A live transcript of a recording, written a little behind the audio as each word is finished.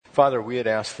Father, we had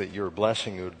asked that your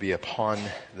blessing would be upon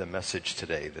the message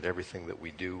today, that everything that we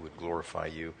do would glorify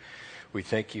you. We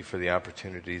thank you for the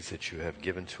opportunities that you have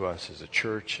given to us as a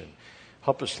church, and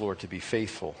help us, Lord, to be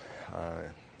faithful.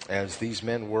 As these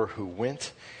men were who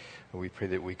went, we pray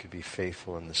that we could be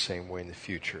faithful in the same way in the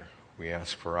future. We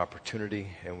ask for opportunity,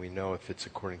 and we know if it's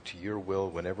according to your will,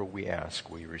 whenever we ask,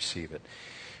 we receive it.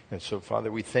 And so,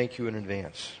 Father, we thank you in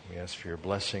advance. We ask for your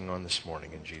blessing on this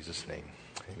morning in Jesus' name.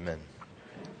 Amen.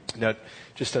 Now,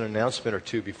 just an announcement or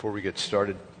two before we get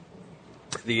started.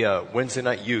 The Wednesday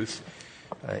night youth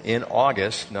in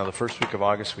August, now the first week of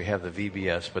August we have the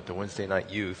VBS, but the Wednesday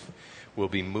night youth will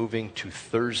be moving to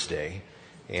Thursday,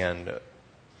 and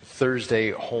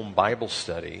Thursday home Bible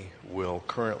study will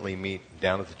currently meet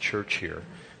down at the church here.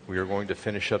 We are going to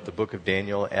finish up the book of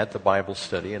Daniel at the Bible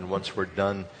study, and once we're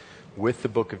done with the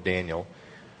book of Daniel,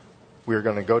 we're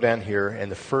going to go down here,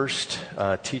 and the first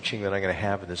teaching that I'm going to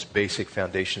have in this basic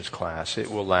foundations class, it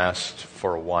will last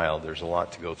for a while. There's a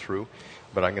lot to go through,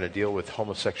 but I'm going to deal with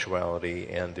homosexuality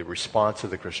and the response of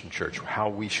the Christian church, how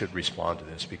we should respond to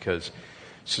this, because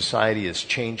society is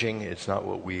changing. It's not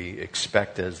what we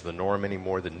expect as the norm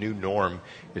anymore. The new norm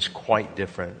is quite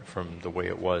different from the way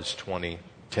it was 20,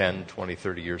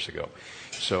 30 years ago.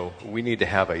 So we need to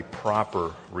have a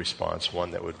proper response,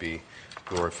 one that would be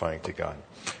glorifying to God.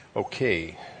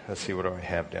 Okay, let's see, what do I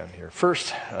have down here?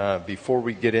 First, before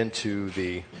we get into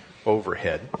the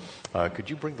overhead, could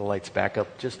you bring the lights back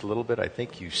up just a little bit? I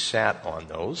think you sat on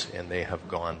those, and they have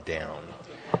gone down.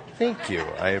 Thank you.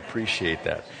 I appreciate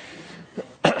that.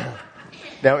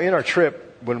 Now, in our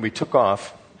trip, when we took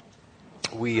off,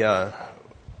 we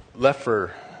left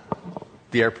for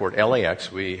the airport, LAX.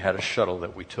 We had a shuttle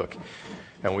that we took,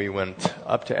 and we went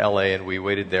up to LA, and we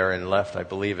waited there and left, I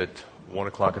believe, at 1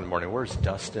 o'clock in the morning. Where's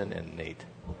Dustin and Nate?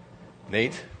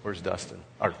 Nate? Where's Dustin?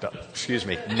 Excuse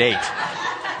me, Nate.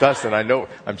 Dustin, I know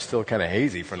I'm still kind of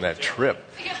hazy from that trip.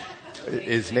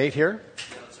 Is Nate here?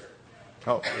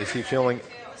 Oh, is he feeling...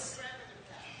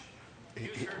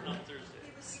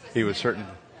 He was certain.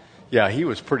 Yeah, he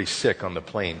was pretty sick on the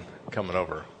plane coming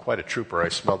over. Quite a trooper. I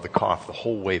smelled the cough the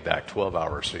whole way back, 12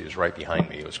 hours, so he was right behind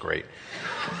me. It was great.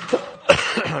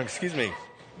 Excuse me.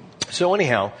 So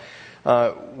anyhow,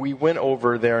 we went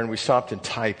over there and we stopped in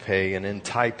Taipei. And in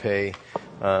Taipei,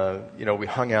 we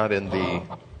hung out in the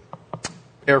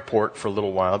airport for a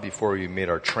little while before we made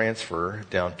our transfer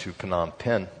down to Phnom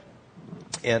Penh.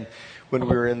 And when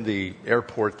we were in the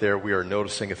airport there, we were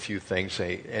noticing a few things.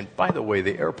 And by the way,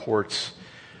 the airports,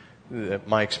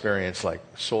 my experience, like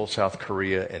Seoul, South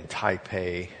Korea, and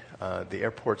Taipei, the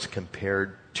airports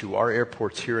compared to our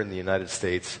airports here in the United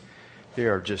States, they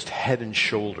are just head and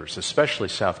shoulders, especially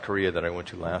South Korea that I went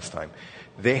to last time.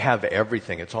 They have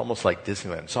everything. It's almost like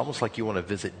Disneyland. It's almost like you want to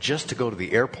visit just to go to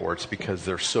the airports because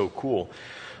they're so cool.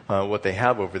 What they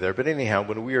have over there. But anyhow,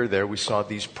 when we were there, we saw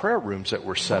these prayer rooms that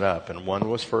were set up, and one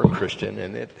was for a Christian,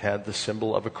 and it had the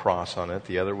symbol of a cross on it.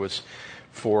 The other was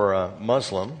for a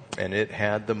Muslim, and it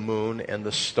had the moon and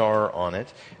the star on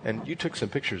it. And you took some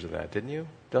pictures of that, didn't you,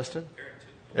 Dustin?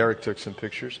 Eric took some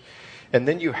pictures. And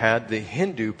then you had the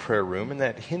Hindu prayer room, and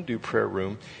that Hindu prayer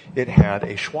room, it had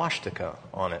a swastika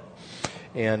on it.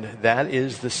 And that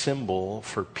is the symbol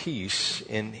for peace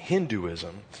in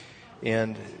Hinduism.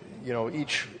 And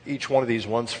each one of these,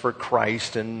 one's for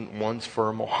Christ and one's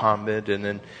for Muhammad. And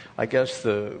then I guess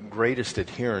the greatest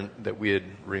adherent that we'd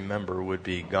remember would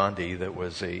be Gandhi, that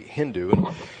was a Hindu.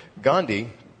 And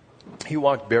Gandhi, he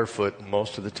walked barefoot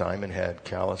most of the time and had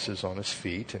calluses on his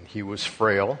feet. And he was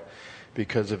frail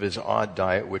because of his odd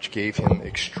diet, which gave him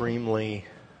extremely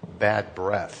bad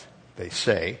breath, they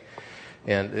say.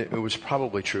 And it was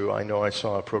probably true. I know I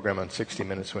saw a program on 60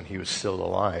 Minutes when he was still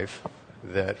alive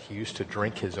that he used to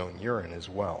drink his own urine as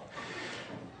well.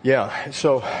 Yeah,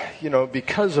 so,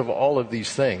 because of all of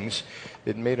these things,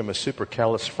 it made him a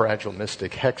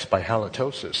supercalifragilistic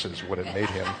hexahalitosis is what it made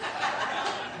him.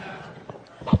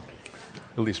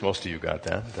 At least most of you got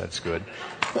that. That's good.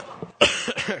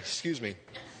 Excuse me.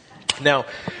 Now,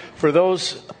 for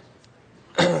those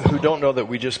who don't know that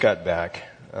we just got back,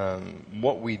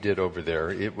 what we did over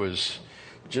there, it was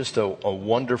just a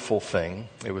wonderful thing.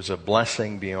 It was a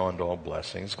blessing beyond all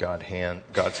blessings. God's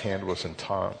hand was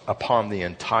upon the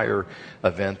entire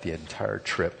event, the entire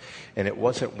trip. And it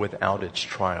wasn't without its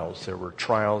trials. There were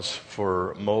trials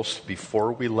for most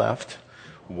before we left,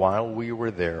 while we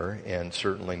were there, and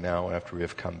certainly now after we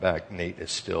have come back. Nate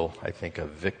is still, I think, a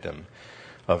victim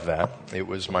of that. It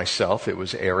was myself, it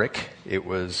was Eric, it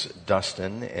was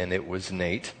Dustin, and it was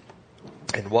Nate.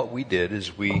 And what we did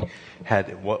is we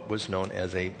had what was known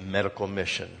as a medical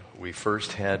mission. We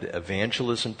first had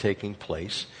evangelism taking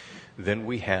place. Then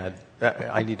we had,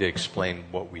 I need to explain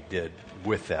what we did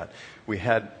with that. We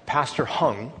had Pastor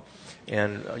Hung,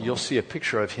 and you'll see a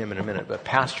picture of him in a minute, but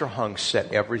Pastor Hung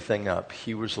set everything up.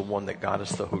 He was the one that got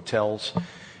us the hotels.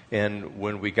 And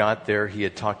when we got there, he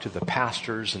had talked to the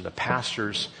pastors, and the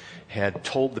pastors had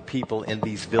told the people in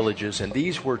these villages, and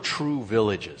these were true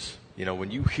villages. You know,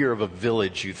 when you hear of a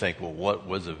village, you think, well, what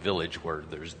was a village where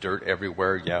there's dirt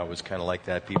everywhere? Yeah, it was kind of like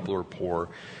that. People are poor,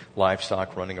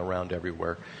 livestock running around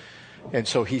everywhere. And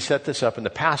so he set this up, and the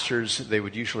pastors, they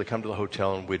would usually come to the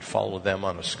hotel, and we'd follow them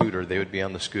on a scooter. They would be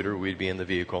on the scooter, we'd be in the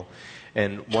vehicle.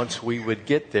 And once we would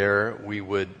get there, we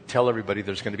would tell everybody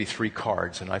there's going to be 3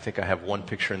 cards. And I think I have one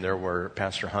picture in there where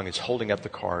Pastor Hung is holding up the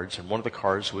cards. And one of the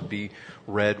cards would be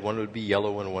red, one would be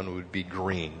yellow, and one would be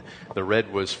green. The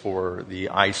red was for the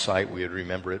eyesight. We would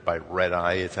remember it by red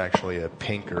eye. It's actually a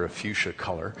pink or a fuchsia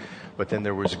color. But then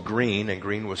there was green, and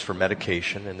green was for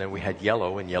medication. And then we had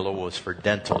yellow, and yellow was for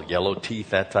dental, yellow teeth,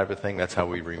 that type of thing. That's how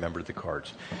we remembered the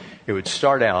cards. It would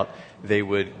start out, they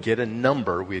would get a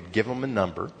number. We'd give them a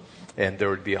number. And there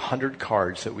would be 100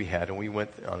 cards that we had, and we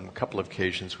went on a couple of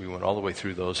occasions, we went all the way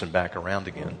through those and back around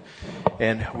again.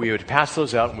 And we would pass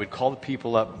those out, and we'd call the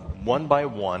people up one by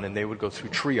one, and they would go through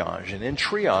triage. And in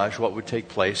triage, what would take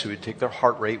place, we would take their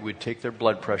heart rate, we'd take their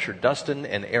blood pressure. Dustin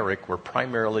and Eric were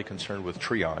primarily concerned with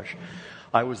triage.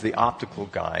 I was the optical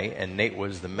guy, and Nate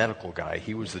was the medical guy.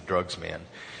 He was the drugs man.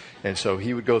 And so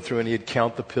he would go through and he'd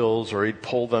count the pills, or he'd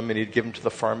pull them and he'd give them to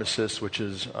the pharmacist, which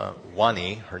is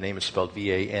Wani. Her name is spelled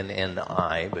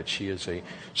V-A-N-N-I, but she is a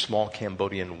small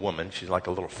Cambodian woman. She's like a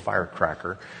little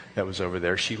firecracker that was over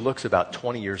there. She looks about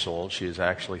 20 years old. She is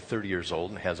actually 30 years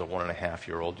old and has a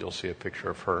 1.5-year-old. You'll see a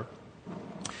picture of her.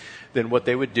 Then what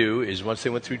they would do is once they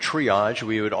went through triage,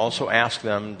 we would also ask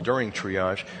them during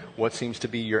triage, what seems to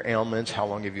be your ailments? How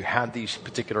long have you had these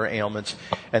particular ailments?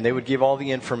 And they would give all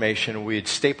the information. We'd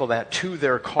staple that to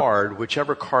their card,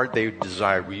 whichever card they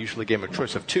desired. We usually gave them a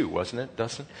choice of 2, wasn't it,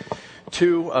 Dustin?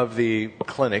 2 of the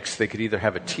clinics, they could either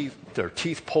have their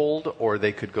teeth pulled, or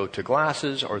they could go to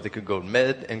glasses, or they could go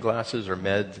med and glasses, or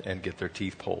med and get their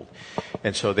teeth pulled.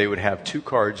 And so they would have 2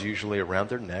 cards usually around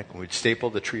their neck, and we'd staple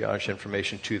the triage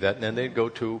information to that, and then they'd go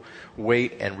to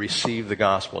wait and receive the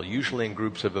gospel, usually in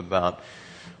groups of about,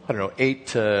 8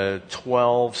 to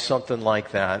 12, something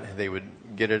like that. They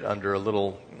would get it under a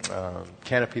little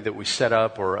canopy that we set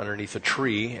up or underneath a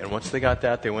tree. And once they got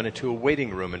that, they went into a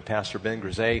waiting room. And Pastor Ben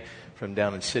Grisey from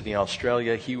down in Sydney,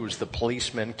 Australia, he was the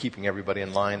policeman keeping everybody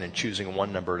in line and choosing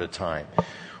one number at a time.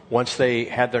 Once they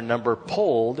had their number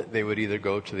pulled, they would either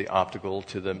go to the optical,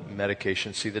 to the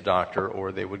medication, see the doctor,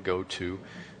 or they would go to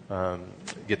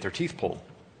get their teeth pulled.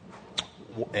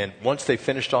 And once they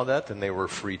finished all that, then they were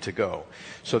free to go.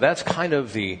 So that's kind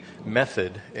of the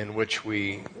method in which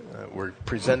we were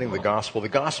presenting the gospel. The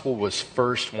gospel was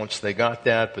first once they got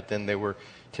that, but then they were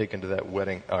taken to that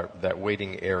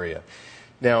waiting area.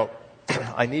 Now,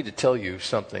 I need to tell you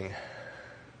something,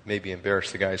 maybe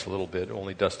embarrass the guys a little bit.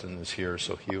 Only Dustin is here,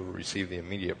 so he will receive the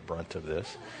immediate brunt of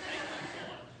this.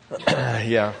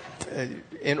 Yeah.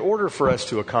 In order for us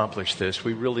to accomplish this,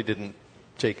 we really didn't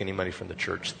take any money from the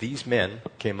church. These men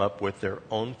came up with their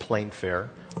own plane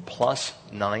fare plus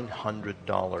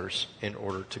 $900 in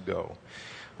order to go.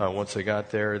 Once they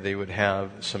got there, they would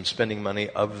have some spending money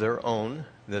of their own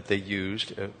that they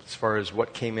used. As far as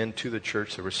what came into the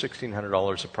church, there were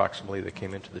 $1,600 approximately that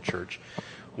came into the church.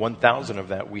 1,000 of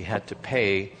that we had to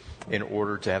pay in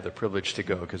order to have the privilege to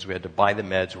go, because we had to buy the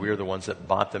meds. We were the ones that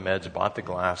bought the meds, bought the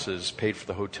glasses, paid for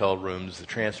the hotel rooms, the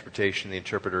transportation, the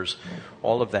interpreters,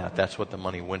 all of that. That's what the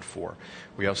money went for.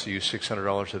 We also used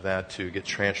 $600 of that to get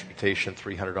transportation,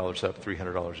 $300 up,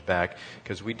 $300 back,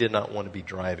 because we did not want to be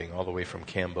driving all the way from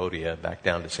Cambodia back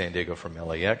down to San Diego from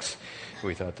LAX.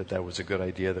 We thought that that was a good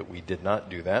idea, that we did not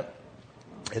do that.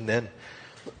 And then,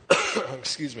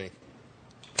 excuse me,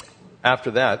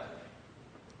 after that,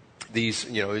 these,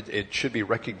 it should be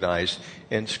recognized,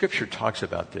 and Scripture talks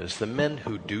about this. The men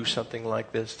who do something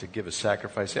like this to give a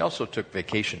sacrifice, they also took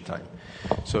vacation time.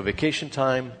 So vacation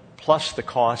time plus the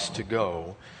cost to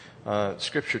go,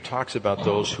 Scripture talks about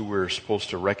those who we're supposed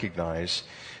to recognize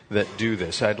that do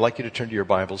this. I'd like you to turn to your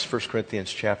Bibles, 1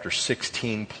 Corinthians chapter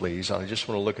 16, please. I just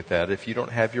want to look at that. If you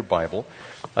don't have your Bible,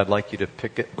 I'd like you to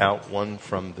pick out one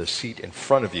from the seat in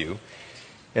front of you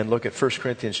and look at 1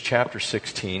 Corinthians chapter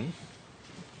 16.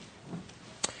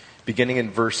 Beginning in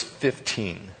verse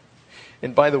 15.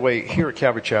 And by the way, here at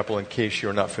Calvary Chapel, in case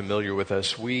you're not familiar with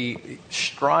us, we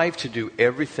strive to do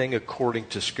everything according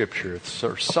to Scripture. If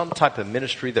there's some type of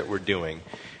ministry that we're doing,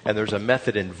 and there's a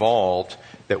method involved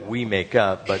that we make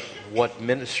up, but what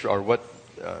ministry or what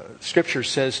Scripture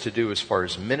says to do as far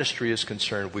as ministry is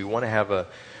concerned, we want to have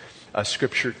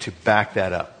scripture to back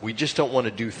that up. We just don't want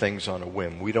to do things on a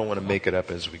whim. We don't want to make it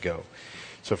up as we go.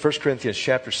 So 1 Corinthians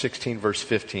chapter 16, verse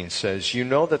 15 says, "You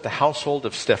know that the household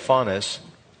of Stephanas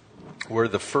were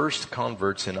the first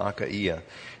converts in Achaia,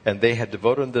 and they had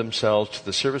devoted themselves to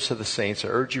the service of the saints. I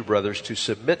urge you, brothers, to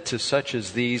submit to such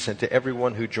as these and to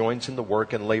everyone who joins in the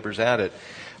work and labors at it.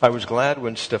 I was glad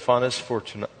when Stephanas,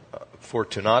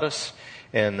 Fortunatus,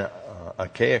 and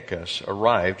Achaicus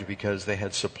arrived, because they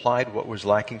had supplied what was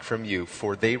lacking from you,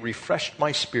 for they refreshed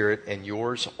my spirit and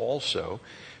yours also.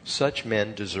 Such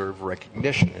men deserve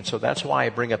recognition." And so that's why I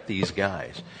bring up these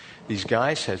guys. These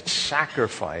guys had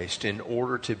sacrificed in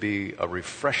order to be a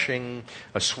refreshing,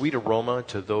 a sweet aroma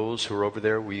to those who are over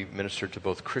there. We ministered to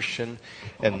both Christian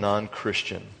and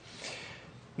non-Christian.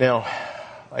 Now,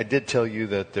 I did tell you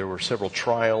that there were several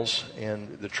trials,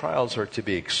 and the trials are to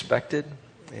be expected.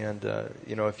 And,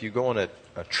 if you go on a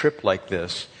trip like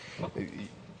this,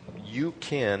 you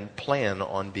can plan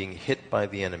on being hit by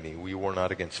the enemy. We war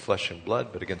not against flesh and blood,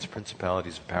 but against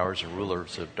principalities and powers and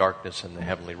rulers of darkness in the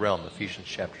heavenly realm. Ephesians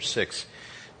chapter 6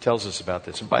 tells us about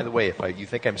this. And by the way, if you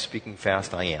think I'm speaking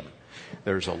fast, I am.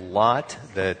 There's a lot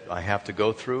that I have to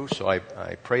go through, so I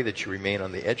pray that you remain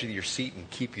on the edge of your seat and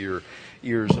keep your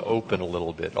ears open a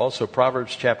little bit. Also,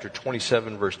 Proverbs chapter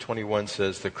 27, verse 21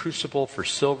 says, "The crucible for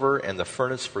silver and the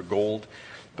furnace for gold,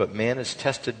 but man is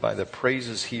tested by the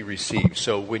praises he receives."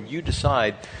 So when you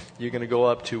decide you're going to go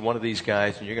up to one of these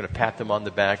guys and you're going to pat them on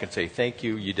the back and say, "Thank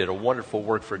you, you did a wonderful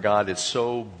work for God, it's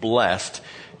so blessed,"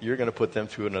 you're going to put them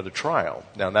through another trial.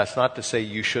 Now, that's not to say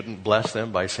you shouldn't bless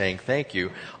them by saying thank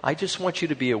you. I just want you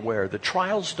to be aware the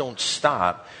trials don't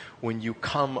stop when you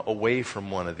come away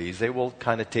from one of these. They will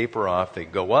kind of taper off. They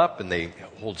go up and they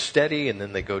hold steady, and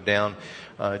then they go down.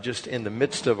 Just in the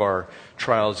midst of our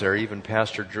trials there, even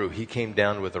Pastor Drew, he came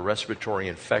down with a respiratory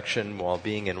infection while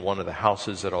being in one of the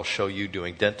houses that I'll show you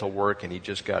doing dental work, and he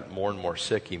just got more and more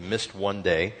sick. He missed one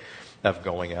day of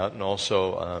going out. And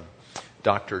also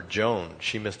Dr. Joan,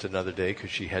 she missed another day because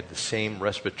she had the same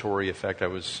respiratory effect. I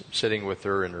was sitting with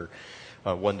her in her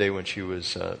one day when she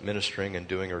was ministering and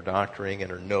doing her doctoring,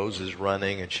 and her nose is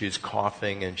running and she's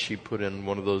coughing, and she put in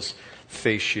one of those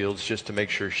face shields just to make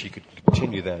sure she could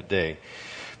continue that day.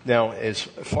 Now, as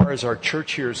far as our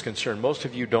church here is concerned, most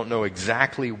of you don't know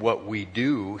exactly what we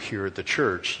do here at the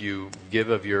church. You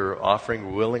give of your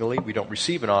offering willingly. We don't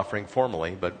receive an offering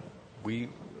formally, but we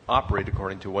operate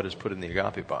according to what is put in the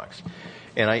agape box.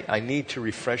 And I need to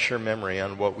refresh your memory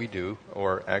on what we do,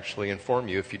 or actually inform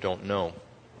you if you don't know.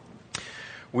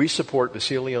 We support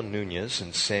Basilio Nunez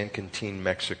in San Quintin,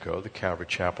 Mexico, the Calvary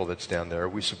Chapel that's down there.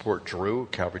 We support Drew,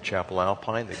 Calvary Chapel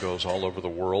Alpine, that goes all over the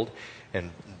world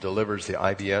and delivers the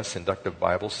IBS, Inductive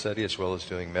Bible Study, as well as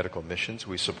doing medical missions.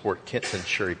 We support Kent and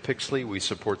Sherry Pixley. We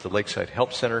support the Lakeside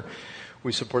Help Center.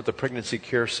 We support the Pregnancy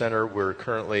Care Center. We're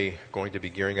currently going to be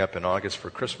gearing up in August for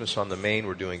Christmas on the Main.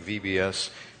 We're doing VBS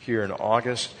here in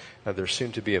August. There's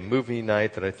soon to be a movie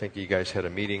night that I think you guys had a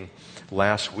meeting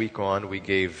last week on. We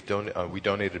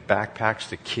donated backpacks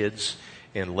to kids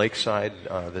in Lakeside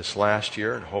this last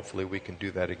year, and hopefully we can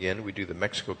do that again. We do the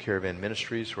Mexico Caravan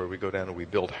Ministries, where we go down and we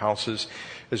build houses,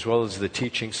 as well as the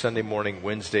teaching Sunday morning,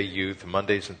 Wednesday youth,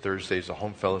 Mondays and Thursdays the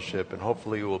home fellowship, and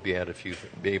hopefully we'll be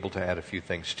able to add a few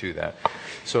things to that.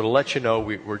 So to let you know,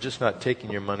 we're just not taking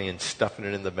your money and stuffing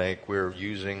it in the bank. We're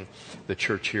using the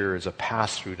church here as a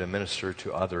pass-through to minister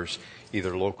to others,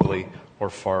 either locally or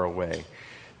far away.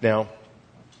 Now,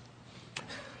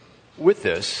 with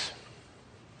this,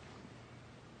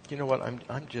 you know what,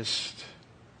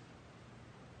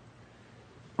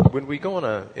 when we go on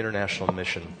an international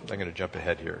mission, I'm going to jump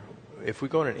ahead here. If we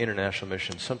go on an international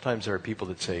mission, sometimes there are people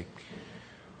that say,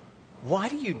 "Why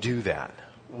do you do that?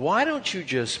 Why don't you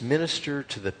just minister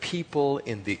to the people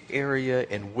in the area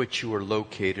in which you are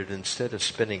located instead of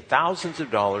spending thousands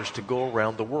of dollars to go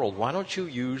around the world? Why don't you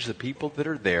use the people that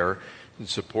are there and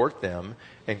support them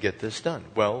and get this done?"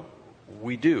 Well,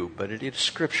 we do, but it is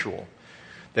scriptural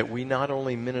that we not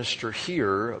only minister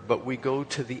here, but we go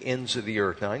to the ends of the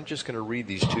earth. Now, I'm just going to read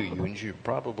these to you, and you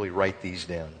probably write these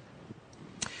down.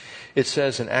 It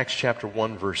says in Acts chapter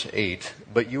 1, verse 8,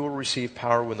 "But you will receive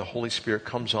power when the Holy Spirit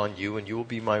comes on you, and you will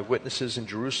be my witnesses in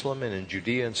Jerusalem and in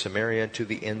Judea and Samaria and to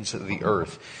the ends of the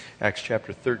earth." Acts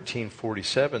chapter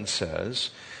 13:47 says,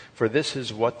 "For this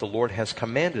is what the Lord has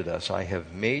commanded us. I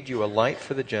have made you a light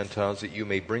for the Gentiles, that you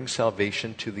may bring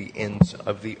salvation to the ends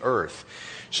of the earth."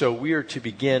 So we are to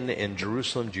begin in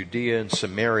Jerusalem, Judea, and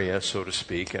Samaria, so to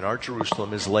speak. And our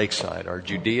Jerusalem is Lakeside. Our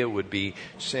Judea would be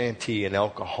Santee and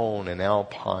El Cajon and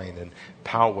Alpine and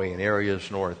Poway and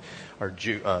areas north, or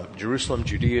Jerusalem,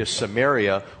 Judea,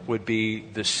 Samaria would be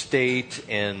the state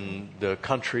and the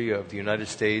country of the United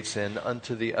States, and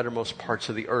unto the uttermost parts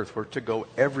of the earth. We're to go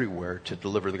everywhere to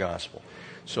deliver the gospel.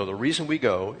 So the reason we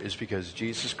go is because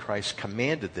Jesus Christ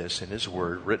commanded this in his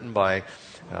word, written by,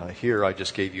 here I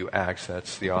just gave you Acts,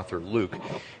 that's the author Luke.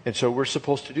 And so we're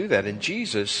supposed to do that. And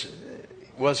Jesus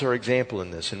was our example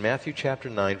in this. In Matthew chapter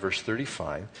 9, verse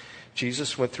 35,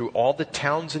 Jesus went through all the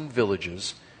towns and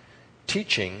villages,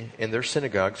 teaching in their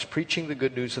synagogues, preaching the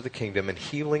good news of the kingdom, and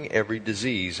healing every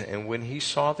disease. And when he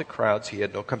saw the crowds, he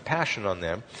had no compassion on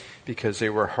them, because they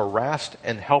were harassed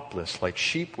and helpless, like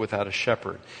sheep without a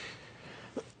shepherd.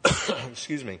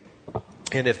 Excuse me.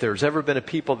 And if there's ever been a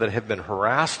people that have been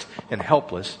harassed and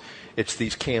helpless, it's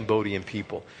these Cambodian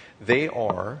people. They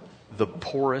are the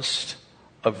poorest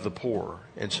of the poor.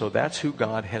 And so that's who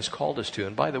God has called us to.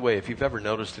 And by the way, if you've ever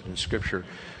noticed it in Scripture,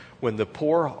 when the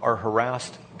poor are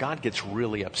harassed, God gets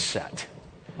really upset.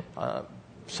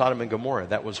 Sodom and Gomorrah,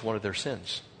 that was one of their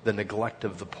sins, the neglect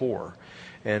of the poor.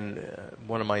 And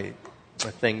one of my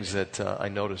things that I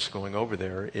noticed going over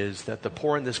there is that the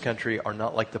poor in this country are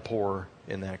not like the poor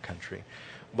in that country.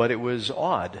 But it was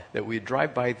odd that we'd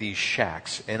drive by these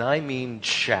shacks, and I mean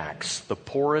shacks, the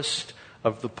poorest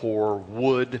of the poor,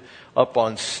 wood up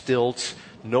on stilts,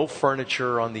 no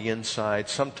furniture on the inside.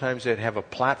 Sometimes they'd have a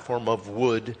platform of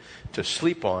wood to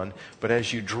sleep on, but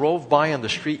as you drove by on the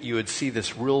street, you would see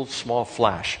this real small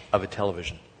flash of a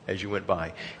television as you went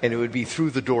by. And it would be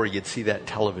through the door you'd see that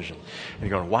television. And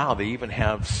you're going, wow, they even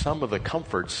have some of the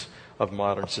comforts of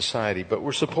modern society. But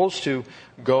we're supposed to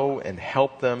go and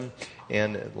help them.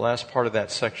 And the last part of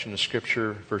that section of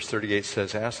Scripture, verse 38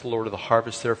 says, ask the Lord of the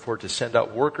harvest, therefore, to send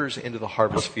out workers into the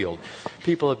harvest field.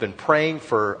 People have been praying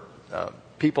for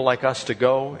people like us to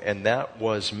go, and that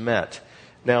was met.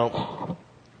 Now,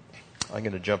 I'm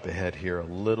going to jump ahead here a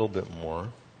little bit more.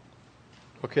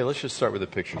 Okay, let's just start with the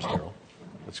pictures, Daryl.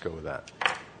 Let's go with that.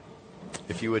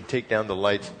 If you would take down the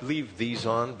lights, leave these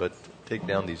on, but take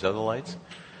down these other lights.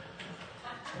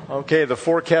 Okay, the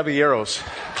four caballeros.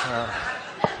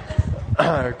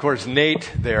 Of course,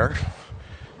 Nate there,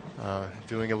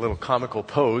 doing a little comical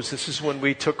pose. This is when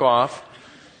we took off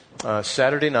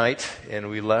Saturday night, and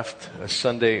we left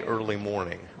Sunday early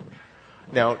morning.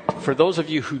 Now, for those of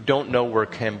you who don't know where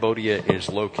Cambodia is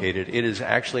located, it is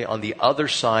actually on the other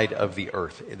side of the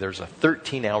earth. There's a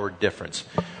 13-hour difference.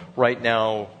 Right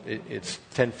now, it's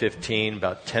 10:15,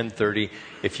 about 10:30.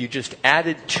 If you just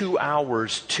added 2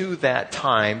 hours to that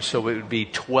time, so it would be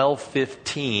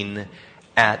 12:15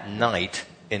 at night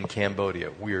in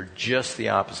Cambodia. We are just the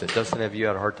opposite. Dustin, have you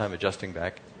had a hard time adjusting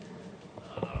back?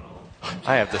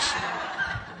 I have this.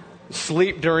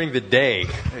 Sleep during the day,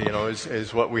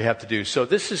 is what we have to do. So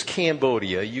this is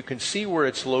Cambodia. You can see where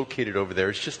it's located over there.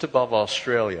 It's just above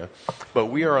Australia. But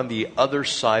we are on the other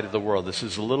side of the world. This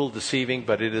is a little deceiving,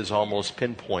 but it is almost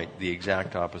pinpoint the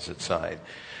exact opposite side.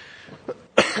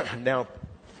 Now,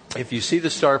 if you see the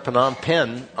star Phnom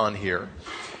Penh on here,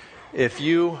 if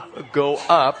you go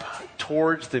up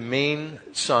towards the main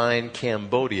sign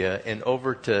Cambodia and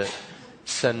over to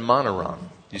Sen Manaram,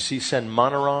 you see Sen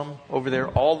Manaram over there,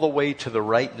 all the way to the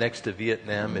right next to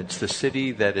Vietnam. It's the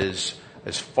city that is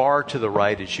as far to the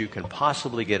right as you can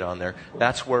possibly get on there.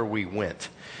 That's where we went.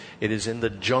 It is in the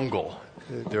jungle.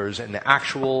 There's an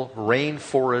actual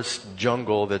rainforest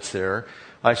jungle that's there.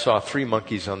 I saw 3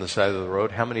 monkeys on the side of the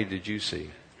road. How many did you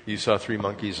see? You saw 3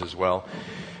 monkeys as well.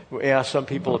 We asked some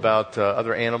people about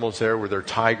other animals there. Were there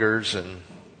tigers and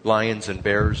lions and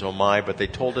bears, oh my, but they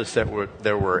told us that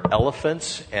there were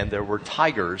elephants and there were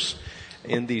tigers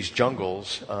in these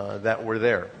jungles that were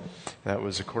there. That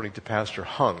was according to Pastor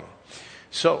Hung.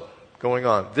 So, going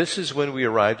on, this is when we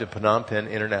arrived at Phnom Penh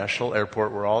International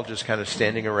Airport. We're all just kind of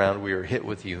standing around. We were hit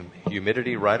with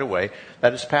humidity right away.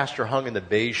 That is Pastor Hung in the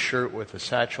beige shirt with a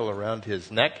satchel around his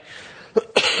neck.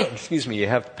 Excuse me, you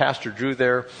have Pastor Drew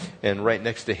there, and right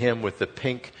next to him with the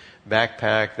pink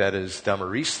backpack, that is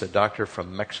Damaris, the doctor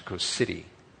from Mexico City.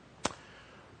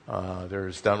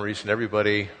 There's Damaris and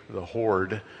everybody, the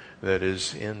horde that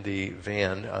is in the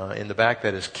van. In the back,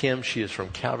 that is Kim. She is from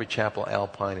Calvary Chapel,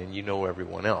 Alpine, and you know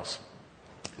everyone else.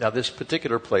 Now, this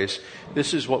particular place,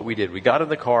 this is what we did. We got in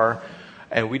the car,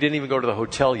 and we didn't even go to the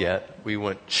hotel yet. We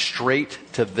went straight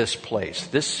to this place.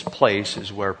 This place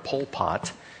is where Pol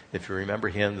Pot, if you remember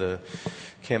him, the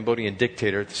Cambodian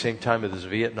dictator, at the same time of this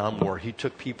Vietnam War, he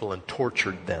took people and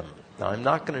tortured them. Now, I'm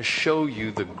not going to show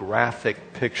you the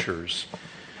graphic pictures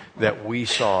that we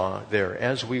saw there.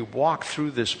 As we walked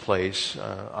through this place,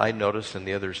 I noticed, and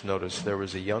the others noticed, there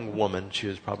was a young woman. She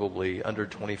was probably under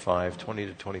 20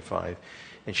 to 25,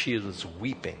 and she was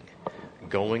weeping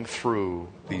going through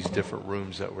these different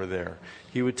rooms that were there.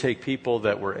 He would take people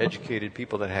that were educated,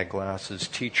 people that had glasses,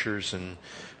 teachers and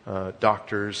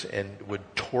doctors, and would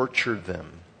torture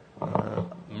them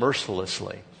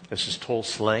mercilessly. This is Tuol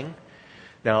Sleng.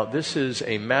 Now, this is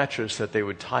a mattress that they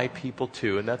would tie people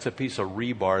to, and that's a piece of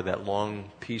rebar, that long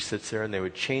piece that's there, and they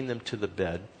would chain them to the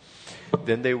bed.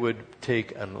 Then they would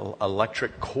take an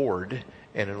electric cord,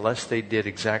 and unless they did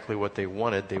exactly what they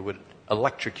wanted, they would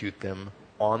electrocute them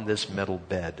on this metal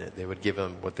bed. They would give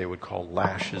them what they would call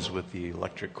lashes with the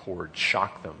electric cord,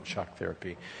 shock them, shock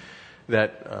therapy.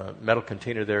 That metal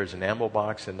container there is an ammo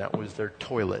box, and that was their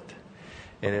toilet.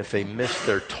 And if they missed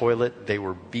their toilet, they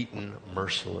were beaten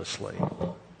mercilessly.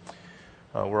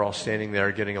 We're all standing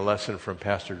there getting a lesson from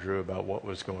Pastor Drew about what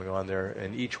was going on there.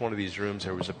 In each one of these rooms,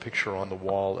 there was a picture on the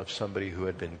wall of somebody who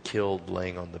had been killed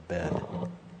laying on the bed.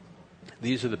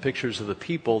 These are the pictures of the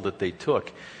people that they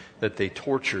took, that they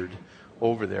tortured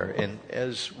over there. And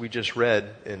as we just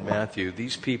read in Matthew,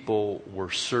 these people were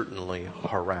certainly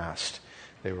harassed.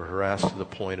 They were harassed to the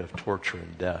point of torture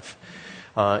and death.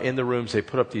 In the rooms, they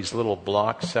put up these little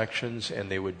block sections, and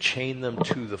they would chain them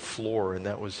to the floor, and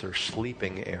that was their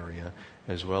sleeping area,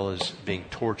 as well as being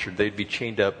tortured. They'd be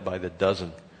chained up by the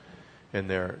dozen in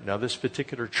there. Now, this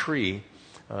particular tree,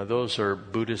 those are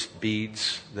Buddhist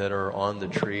beads that are on the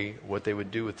tree. What they would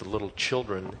do with the little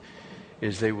children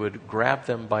is they would grab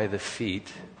them by the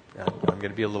feet. Now, I'm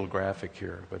going to be a little graphic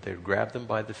here, but they would grab them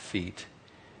by the feet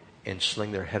and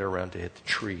sling their head around to hit the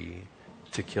tree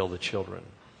to kill the children.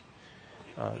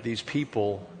 These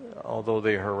people, although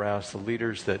they harassed, the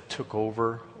leaders that took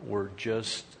over were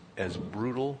just as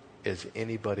brutal as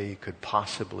anybody could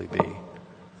possibly be.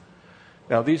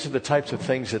 Now, these are the types of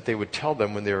things that they would tell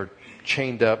them when they were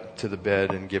chained up to the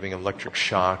bed and giving electric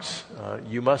shocks.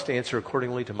 You must answer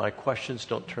accordingly to my questions.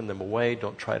 Don't turn them away.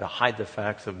 Don't try to hide the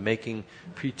facts of making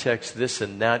pretext this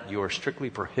and that. You are strictly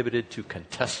prohibited to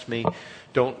contest me.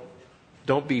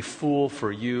 Don't be fool,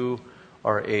 for you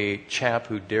are a chap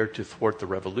who dared to thwart the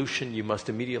revolution. You must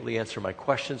immediately answer my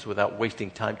questions without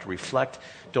wasting time to reflect.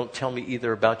 Don't tell me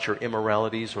either about your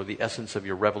immoralities or the essence of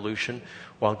your revolution.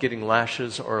 While getting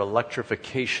lashes or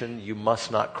electrification, you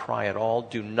must not cry at all.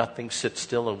 Do nothing. Sit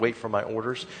still and wait for my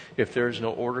orders. If there is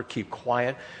no order, keep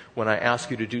quiet. When I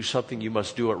ask you to do something, you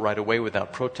must do it right away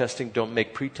without protesting. Don't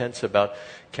make pretense about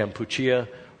Kampuchea,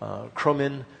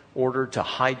 Kromin, order to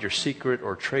hide your secret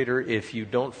or traitor. If you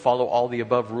don't follow all the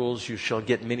above rules, you shall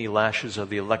get many lashes of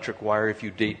the electric wire. If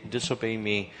you disobey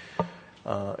me,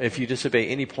 if you disobey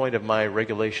any point of my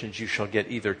regulations, you shall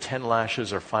get either 10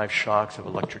 lashes or 5 shocks of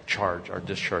electric charge or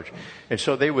discharge. And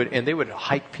so they would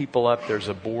hike people up. There's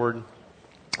a board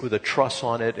with a truss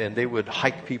on it, and they would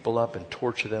hike people up and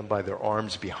torture them by their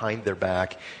arms behind their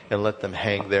back and let them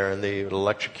hang there, and they would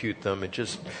electrocute them and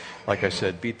just, like I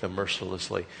said, beat them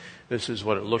mercilessly. This is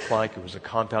what it looked like. It was a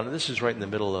compound. And this is right in the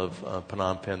middle of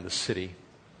Phnom Penh, the city.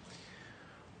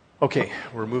 Okay,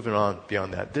 we're moving on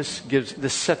beyond that. This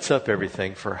sets up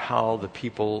everything for how the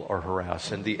people are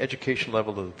harassed. And the education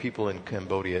level of the people in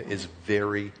Cambodia is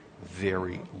very,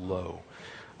 very low.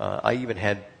 I even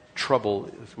had trouble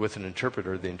with an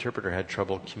interpreter. The interpreter had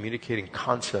trouble communicating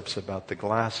concepts about the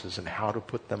glasses and how to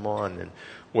put them on and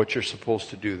what you're supposed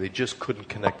to do. They just couldn't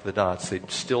connect the dots. They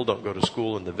still don't go to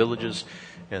school in the villages,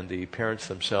 and the parents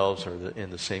themselves are in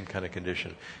the same kind of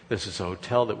condition. This is a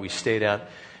hotel that we stayed at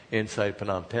inside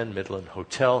Phnom Penh, Midland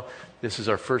Hotel. This is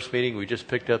our first meeting. We just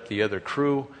picked up the other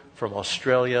crew from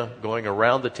Australia, going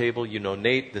around the table. You know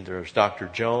Nate, then there's Dr.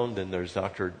 Joan, then there's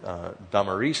Dr.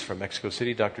 Damaris from Mexico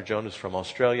City. Dr. Joan is from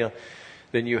Australia.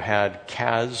 Then you had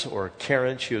Kaz, or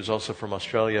Karen. She was also from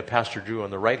Australia. Pastor Drew on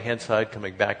the right-hand side.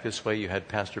 Coming back this way, you had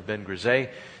Pastor Ben Grise.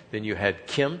 Then you had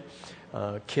Kim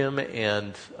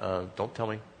and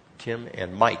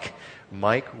Mike.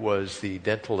 Mike was the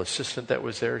dental assistant that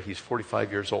was there. He's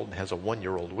 45 years old and has a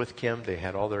 1-year-old with Kim. They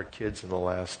had all their kids in the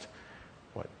last,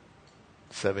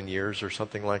 7 years or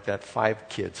something like that. 5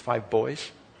 kids, 5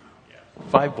 boys? Yeah.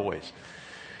 5 boys.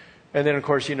 And then, of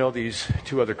course, you know these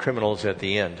 2 other criminals at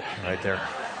the end, right there.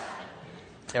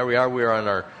 There we are. We are on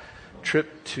our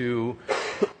trip to...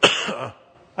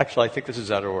 Actually, I think this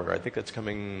is out of order. I think that's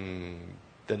coming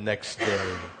the next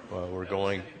day. We're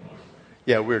going...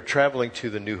 Yeah, we're traveling to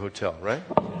the new hotel, right?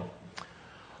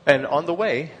 And on the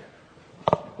way,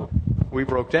 we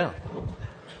broke down.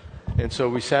 And so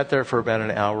we sat there for about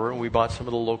an hour, and we bought some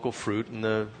of the local fruit. And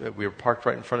we were parked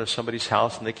right in front of somebody's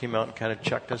house, and they came out and kind of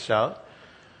checked us out.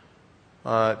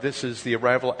 This is the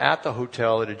arrival at the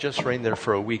hotel. It had just rained there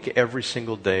for a week every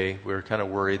single day. We were kind of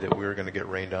worried that we were going to get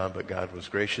rained on, but God was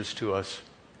gracious to us.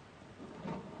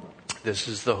 This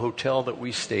is the hotel that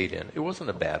we stayed in. It wasn't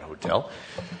a bad hotel.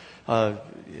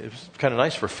 It was kind of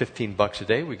nice for $15 a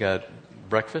day. We got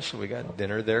breakfast and we got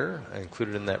dinner there.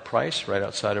 Included in that price, right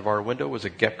outside of our window, was a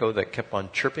gecko that kept on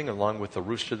chirping, along with a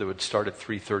rooster that would start at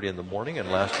 3:30 in the morning and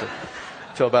lasted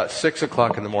till about 6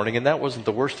 o'clock in the morning. And that wasn't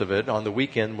the worst of it. On the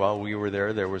weekend, while we were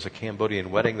there was a Cambodian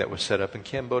wedding that was set up. And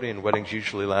Cambodian weddings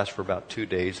usually last for about 2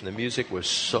 days. And the music was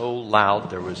so loud,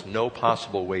 there was no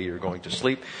possible way you were going to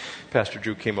sleep. Pastor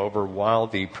Drew came over while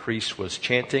the priest was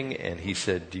chanting, and he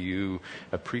said, "Do you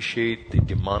appreciate the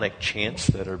demonic chants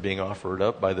that are being offered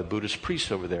up by the Buddhist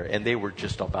priests over there?" And they were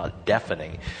just about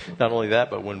deafening. Not only that,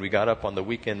 but when we got up on the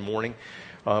weekend morning,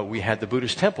 we had the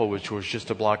Buddhist temple, which was just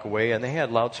a block away, and they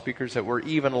had loudspeakers that were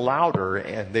even louder,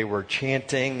 and they were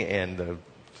chanting, and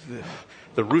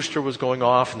the rooster was going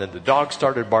off, and then the dog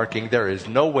started barking. There is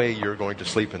no way you're going to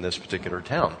sleep in this particular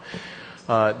town.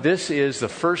 This is the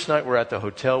first night we're at the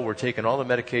hotel. We're taking all the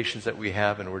medications that we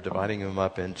have, and we're dividing them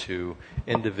up into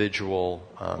individual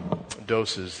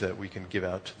doses that we can give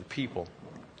out to the people.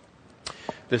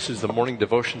 This is the morning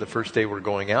devotion. The first day we're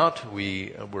going out,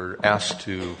 we were asked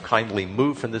to kindly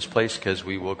move from this place because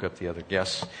we woke up the other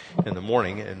guests in the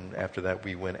morning, and after that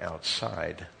we went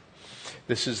outside.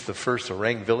 This is the first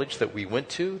Orang village that we went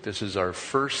to. This is our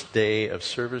first day of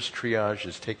service. Triage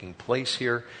is taking place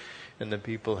here, and the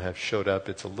people have showed up.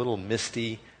 It's a little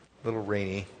misty, a little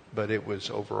rainy, but it was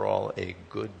overall a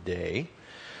good day.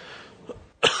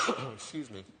 Excuse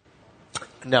me.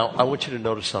 Now, I want you to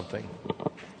notice something.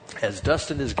 As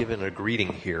Dustin is given a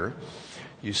greeting here,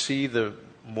 you see the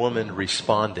woman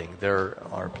responding. There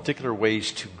are particular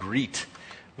ways to greet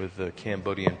with the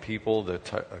Cambodian people, the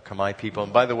Khmer people.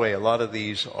 And by the way, a lot of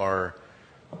these are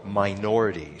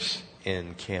minorities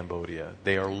in Cambodia.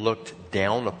 They are looked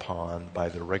down upon by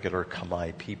the regular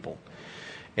Khmer people.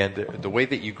 And the way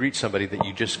that you greet somebody that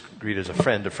you just greet as a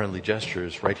friend, a friendly gesture,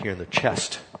 is right here in the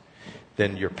chest.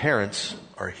 Then your parents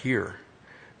are here.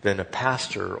 Then a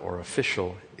pastor or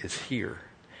official is here.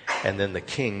 And then the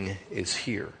king is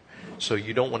here. So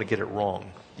you don't want to get it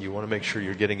wrong. You want to make sure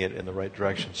you're getting it in the right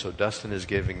direction. So Dustin is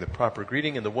giving the proper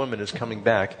greeting, and the woman is coming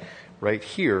back right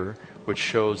here, which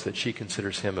shows that she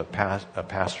considers him a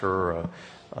pastor or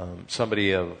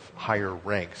somebody of higher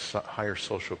rank, higher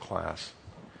social class.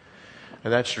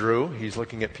 And that's Drew. He's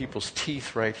looking at people's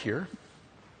teeth right here.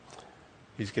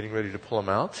 He's getting ready to pull them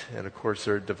out. And of course,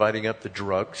 they're dividing up the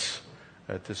drugs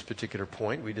at this particular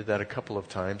point. We did that a couple of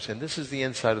times. And this is the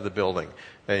inside of the building.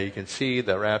 Now you can see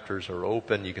the rafters are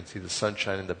open. You can see the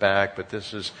sunshine in the back. But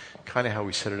this is kind of how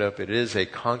we set it up. It is a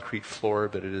concrete floor,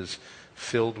 but it is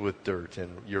filled with dirt.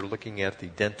 And you're looking at the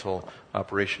dental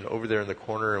operation over there in the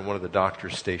corner and one of the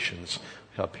doctor's stations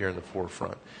up here in the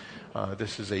forefront.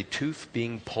 This is a tooth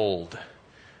being pulled.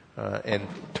 And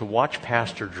to watch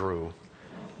Pastor Drew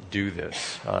do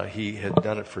this, he had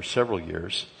done it for several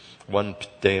years. One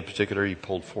day in particular, he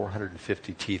pulled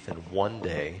 450 teeth in one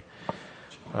day.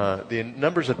 The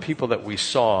numbers of people that we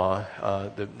saw,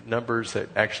 the numbers that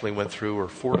actually went through were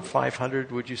 400 to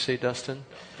 500, would you say, Dustin?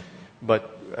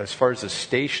 But as far as the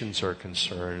stations are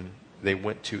concerned, they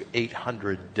went to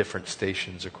 800 different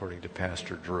stations, according to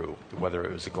Pastor Drew, whether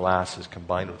it was the glasses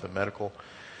combined with the medical.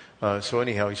 So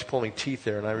anyhow, he's pulling teeth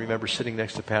there, and I remember sitting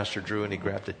next to Pastor Drew, and he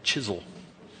grabbed a chisel,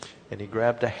 and he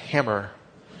grabbed a hammer,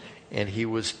 and he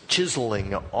was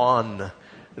chiseling on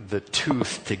the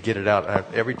tooth to get it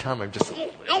out. Every time I'm just,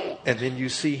 and then you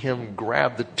see him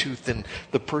grab the tooth, and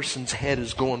the person's head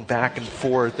is going back and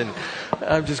forth, and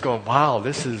I'm just going, wow,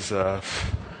 this is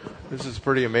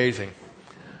pretty amazing.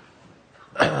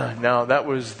 Now, that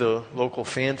was the local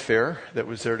fanfare that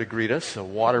was there to greet us, a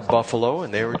water buffalo,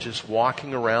 and they were just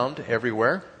walking around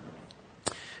everywhere.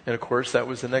 And, of course, that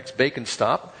was the next bacon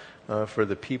stop for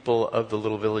the people of the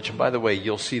little village. And, by the way,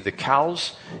 you'll see the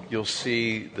cows, you'll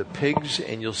see the pigs,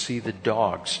 and you'll see the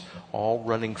dogs all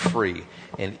running free.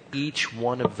 And each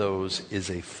one of those is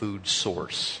a food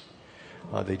source.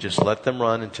 They just let them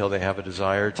run until they have a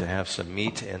desire to have some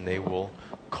meat, and they will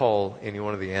call any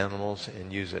one of the animals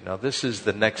and use it. Now, this is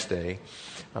the next day.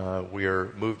 We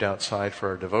are moved outside for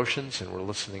our devotions, and we're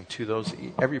listening to those.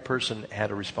 Every person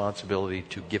had a responsibility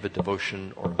to give a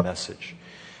devotion or a message,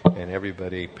 and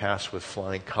everybody passed with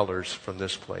flying colors from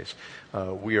this place.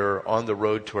 We are on the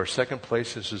road to our second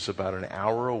place. This is about an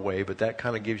hour away, but that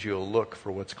kind of gives you a look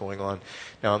for what's going on.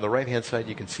 Now, on the right-hand side,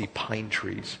 you can see pine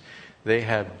trees. They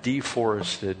have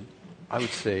deforested, I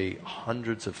would say,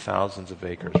 hundreds of thousands of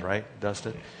acres, right,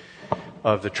 Dustin,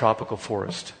 of the tropical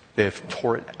forest. They have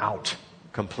tore it out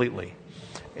completely.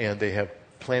 And they have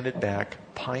planted back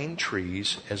pine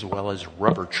trees as well as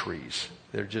rubber trees.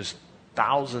 They're just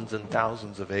thousands and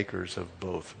thousands of acres of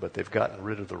both, but they've gotten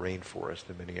rid of the rainforest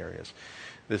in many areas.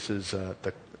 This is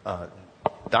the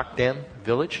Dock Dam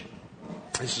Village.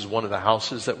 This is one of the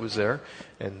houses that was there,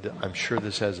 and I'm sure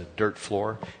this has a dirt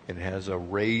floor and has a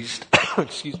raised,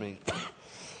 excuse me,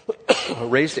 a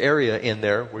raised area in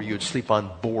there where you would sleep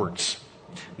on boards.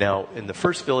 Now, in the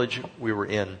first village we were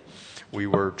in, we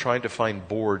were trying to find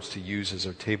boards to use as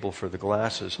our table for the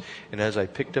glasses, and as I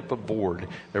picked up a board,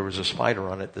 there was a spider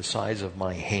on it the size of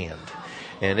my hand.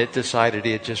 And it decided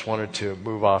it just wanted to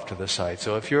move off to the side.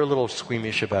 So if you're a little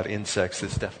squeamish about insects,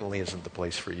 this definitely isn't the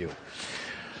place for you.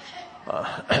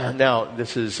 Now,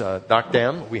 this is Dock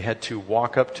Dam. We had to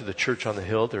walk up to the church on the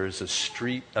hill. There is a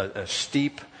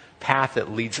steep path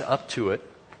that leads up to it.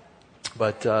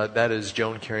 But that is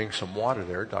Joan carrying some water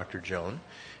there, Dr. Joan.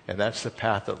 And that's the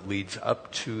path that leads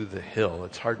up to the hill.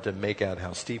 It's hard to make out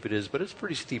how steep it is, but it's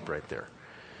pretty steep right there.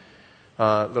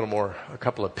 A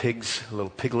couple of pigs, little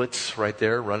piglets right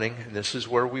there running. And this is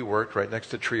where we worked, right next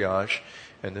to triage.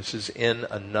 And this is in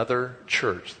another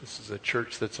church. This is a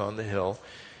church that's on the hill.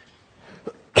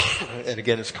 And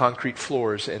again, it's concrete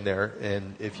floors in there.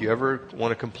 And if you ever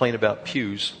want to complain about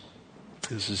pews,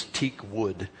 this is teak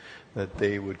wood that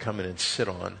they would come in and sit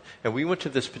on. And we went to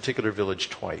this particular village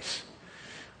twice.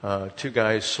 Two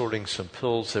guys sorting some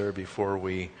pills there before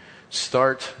we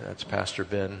start. That's Pastor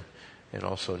Ben and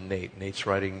also Nate. Nate's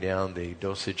writing down the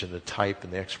dosage and the type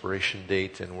and the expiration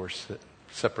date, and we're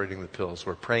separating the pills.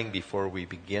 We're praying before we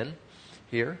begin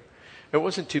here. It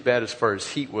wasn't too bad as far as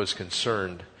heat was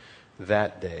concerned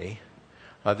that day.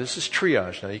 This is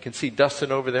triage. Now you can see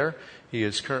Dustin over there. He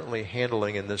is currently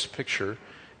handling in this picture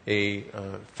a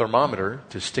thermometer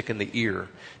to stick in the ear.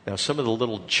 Now some of the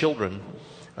little children,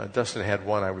 Dustin had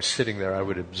one, I was sitting there, I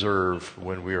would observe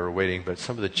when we were waiting, but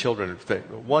some of the children,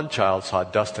 one child saw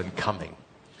Dustin coming.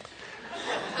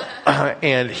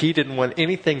 And he didn't want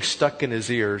anything stuck in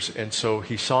his ears, and so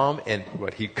he saw him,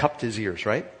 and he cupped his ears,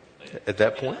 right? At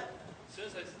that point? As soon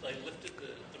as I lifted the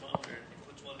thermometer and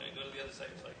puts one and go to the other side,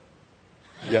 it's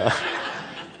like... Yeah.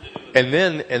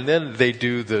 And then they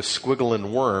do the squiggle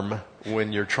and worm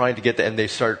when you're trying to get and they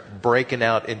start breaking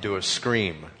out into a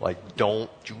scream. Like,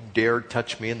 don't you dare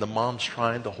touch me. And the mom's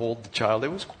trying to hold the child. It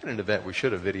was quite an event. We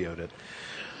should have videoed it.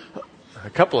 A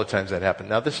couple of times that happened.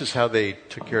 Now, this is how they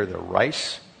took care of their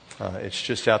rice. It's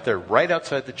just out there right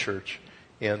outside the church.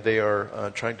 And they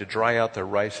are trying to dry out their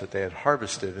rice that they had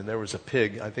harvested. And there was a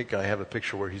pig. I think I have a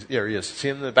picture where there he is. See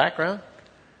him in the background?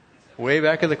 Way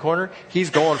back in the corner? He's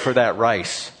going for that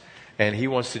rice. And he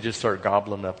wants to just start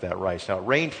gobbling up that rice. Now, it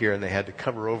rained here, and they had to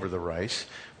cover over the rice.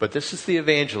 But this is the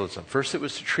evangelism. First it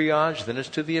was to triage, then it's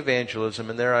to the evangelism.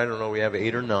 And there, I don't know, we have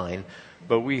 8 or 9.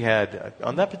 But we had,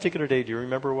 on that particular day, do you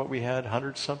remember what we had?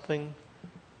 100-something?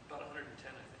 About 110,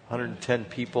 I think. 110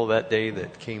 people that day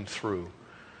that came through.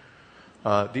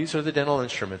 These are the dental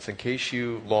instruments. In case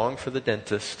you long for the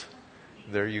dentist,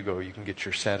 there you go. You can get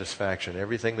your satisfaction.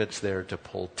 Everything that's there to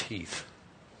pull teeth.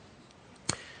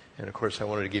 And, of course, I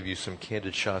wanted to give you some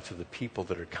candid shots of the people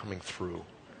that are coming through.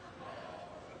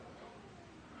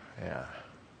 Yeah.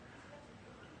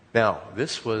 Now,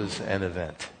 this was an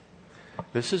event.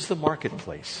 This is the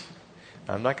marketplace.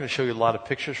 Now, I'm not going to show you a lot of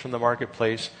pictures from the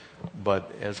marketplace,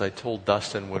 but as I told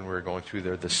Dustin when we were going through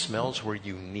there, the smells were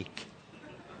unique.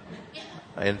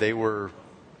 And they were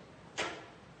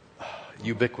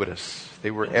ubiquitous. They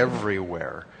were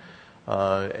everywhere.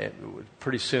 And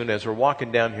pretty soon, as we're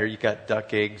walking down here, you got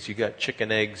duck eggs, you got chicken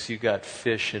eggs, you got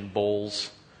fish in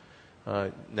bowls.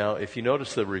 Now, if you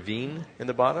notice the ravine in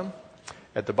the bottom,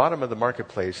 at the bottom of the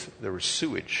marketplace, there was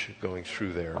sewage going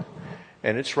through there.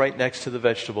 And it's right next to the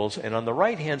vegetables. And on the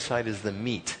right-hand side is the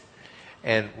meat.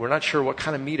 And we're not sure what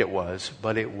kind of meat it was,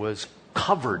 but it was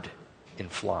covered in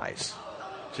flies.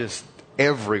 Just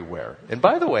everywhere. And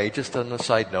by the way, just on a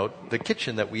side note, the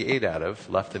kitchen that we ate out of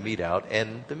left the meat out,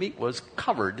 and the meat was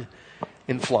covered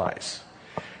in flies.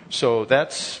 So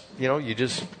that's, you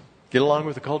just get along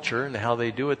with the culture and how they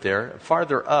do it there.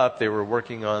 Farther up, they were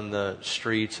working on the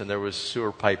streets, and there was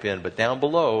sewer pipe in. But down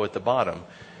below, at the bottom,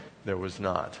 there was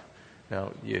not.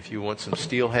 Now, if you want some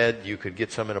steelhead, you could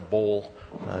get some in a bowl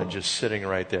just sitting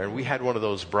right there. And we had one of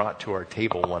those brought to our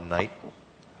table one night,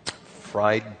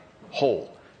 fried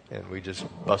whole. And we just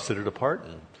busted it apart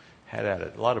and had at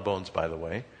it. A lot of bones, by the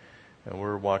way. And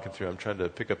we're walking through. I'm trying to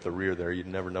pick up the rear there. You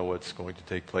never know what's going to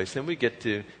take place. Then we get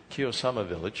to Kiyosama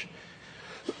Village.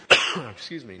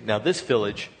 Excuse me. Now, this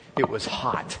village, it was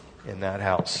hot in that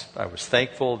house. I was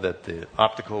thankful that the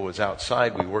optical was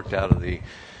outside. We worked out of the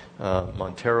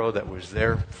Montero that was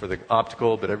there for the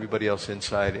optical, but everybody else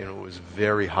inside, and it was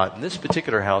very hot. And this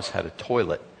particular house had a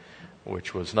toilet,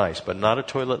 which was nice, but not a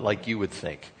toilet like you would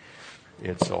think.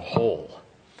 It's a hole,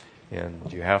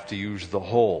 and you have to use the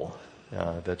hole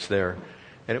that's there.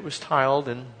 And it was tiled,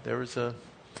 and there was a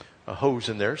a hose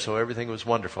in there, so everything was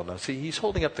wonderful. Now, see, he's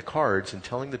holding up the cards and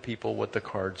telling the people what the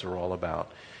cards are all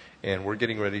about. And we're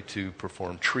getting ready to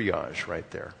perform triage right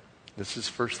there. This is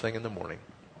first thing in the morning.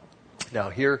 Now,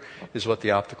 here is what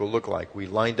the optical looked like. We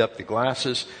lined up the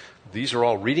glasses. These are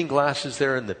all reading glasses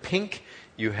there. In the pink,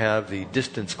 you have the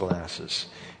distance glasses.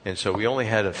 And so we only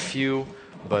had a few,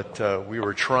 but we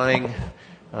were trying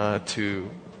to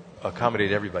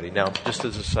accommodate everybody. Now, just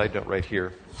as a side note right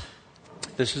here,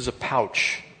 this is a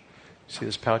pouch. See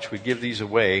this pouch? We give these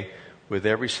away with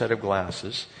every set of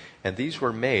glasses. And these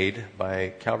were made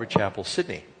by Calvary Chapel,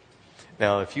 Sydney.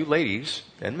 Now, if you ladies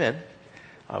and men,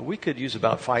 we could use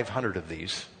about 500 of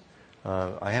these.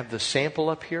 I have the sample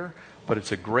up here, but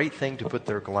it's a great thing to put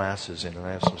their glasses in. And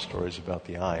I have some stories about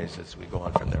the eyes as we go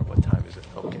on from there. What time is it?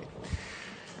 Okay.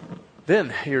 Then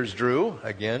here's Drew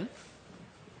again.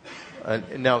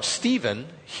 Now, Stephen,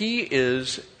 he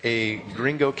is a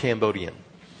gringo Cambodian.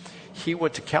 He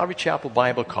went to Calvary Chapel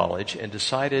Bible College and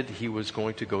decided he was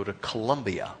going to go to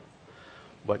Columbia.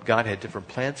 But God had different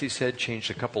plans, he said,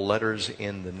 changed a couple letters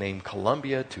in the name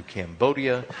Columbia to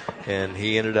Cambodia, and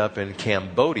he ended up in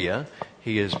Cambodia.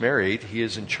 He is married. He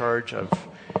is in charge of,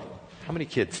 how many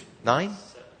kids? 9?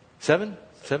 7?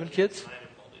 7 kids?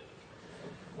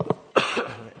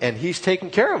 And he's taking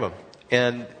care of them.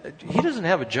 And he doesn't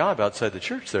have a job outside the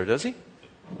church there, does he?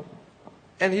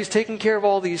 And he's taking care of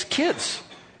all these kids.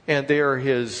 And they are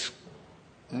his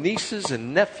nieces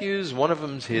and nephews. One of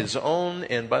them's his own.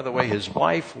 And by the way, his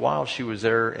wife, while she was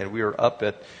there and we were up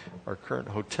at our current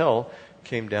hotel,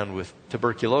 came down with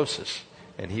tuberculosis.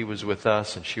 And he was with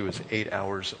us and she was 8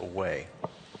 hours away.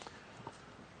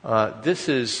 This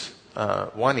is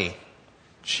Wani.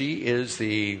 She is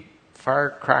the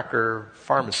firecracker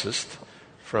pharmacist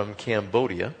from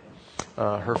Cambodia.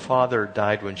 Her father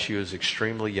died when she was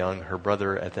extremely young. Her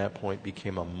brother at that point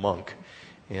became a monk.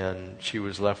 And she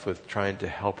was left with trying to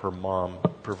help her mom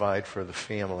provide for the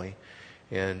family.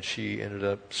 And she ended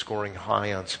up scoring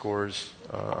high on scores,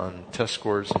 on test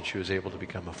scores, and she was able to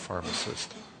become a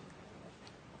pharmacist.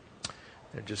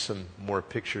 And just some more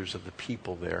pictures of the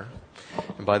people there.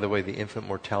 And by the way, the infant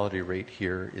mortality rate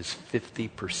here is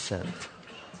 50%.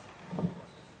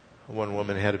 One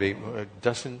woman had a baby.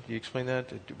 Dustin, you explain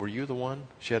that? Were you the one?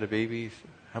 She had a baby.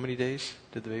 How many days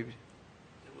did the baby?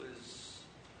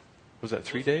 Was that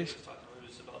 3 days? It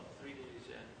was about 3 days,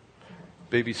 yeah.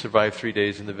 Baby survived 3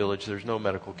 days in the village. There's no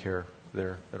medical care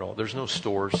there at all. There's no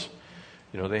stores.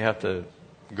 You know, they have to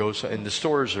go. And the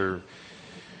stores are,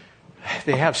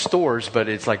 they have stores, but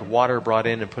it's like water brought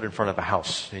in and put in front of a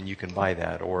house, and you can buy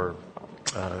that. Or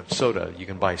soda. You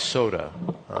can buy soda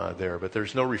there, but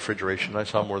there's no refrigeration. I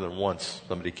saw more than once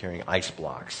somebody carrying ice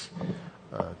blocks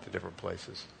to different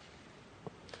places.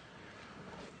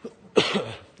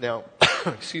 Now,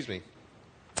 excuse me.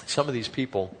 Some of these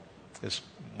people, this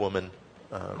woman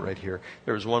right here,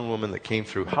 there was one woman that came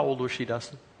through. How old was she,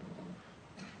 Dustin?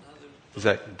 Was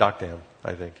that Doc Dan,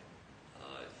 I think?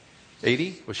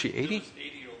 80? Was she 80? It was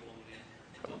 80-year-old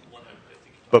woman, yeah.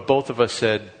 But both of us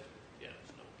said,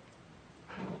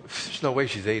 there's no way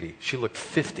she's 80. She looked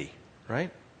 50,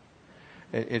 right?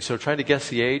 And so trying to guess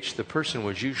the age, the person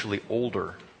was usually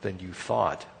older than you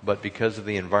thought. But because of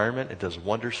the environment, it does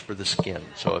wonders for the skin.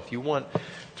 So if you want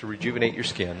to rejuvenate your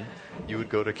skin, you would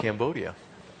go to Cambodia,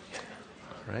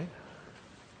 right?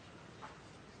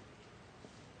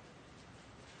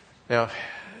 Now,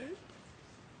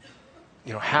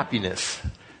 you know, happiness.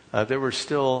 There was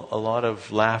still a lot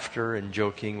of laughter and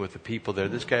joking with the people there.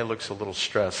 This guy looks a little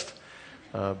stressed,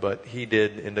 but he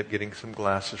did end up getting some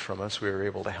glasses from us. We were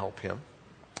able to help him.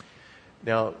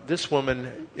 Now, this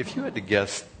woman, if you had to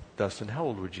guess, Dustin, how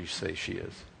old would you say she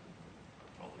is?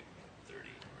 Probably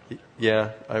 30.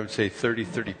 Yeah, I would say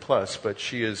 30 plus, but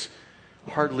she is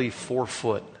hardly 4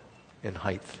 foot in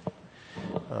height.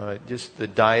 Just the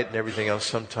diet and everything else,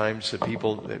 sometimes the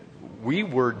people, we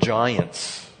were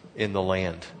giants in the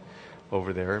land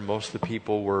over there, and most of the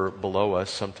people were below us,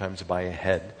 sometimes by a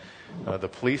head. The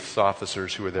police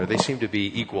officers who were there, they seemed to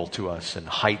be equal to us in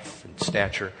height and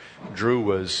stature. Drew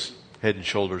was head and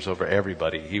shoulders over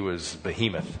everybody. He was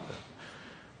behemoth.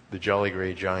 The Jolly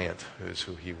Gray Giant is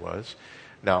who he was.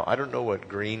 Now, I don't know what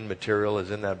green material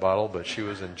is in that bottle, but she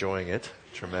was enjoying it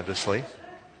tremendously.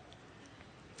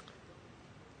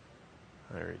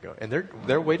 There you go. And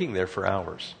they're waiting there for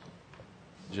hours.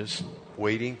 Just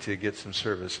waiting to get some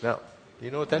service. Now,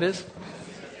 you know what that is?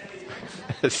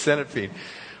 A centipede.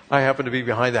 I happened to be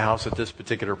behind the house at this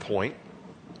particular point,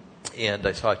 and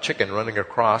I saw a chicken running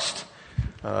across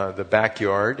the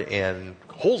backyard and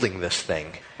holding this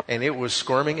thing. And it was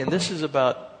squirming, and this is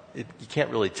about, you can't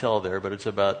really tell there, but it's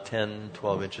about 10,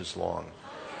 12 inches long.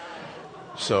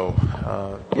 So,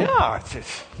 yeah,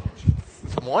 it's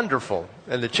wonderful.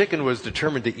 And the chicken was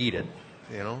determined to eat it,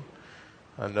 you know.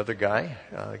 Another guy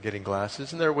getting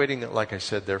glasses. And they're waiting, like I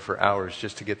said, there for hours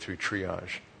just to get through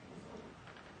triage.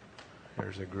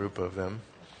 There's a group of them.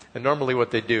 And normally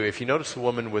what they do, if you notice the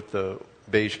woman with the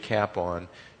beige cap on,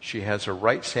 she has her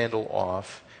right sandal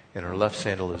off and her left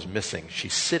sandal is missing.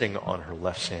 She's sitting on her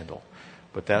left sandal.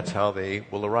 But that's how they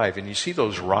will arrive. And you see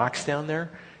those rocks down there?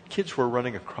 Kids were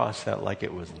running across that like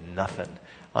it was nothing.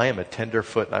 I am a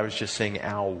tenderfoot, and I was just saying,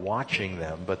 ow, watching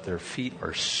them, but their feet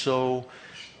are so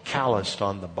calloused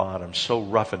on the bottom, so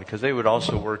roughened, because they would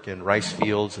also work in rice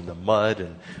fields and the mud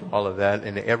and all of that,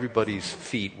 and everybody's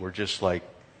feet were just like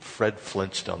Fred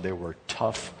Flintstone. They were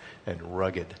tough and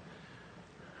rugged.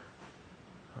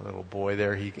 A little boy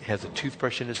there, he has a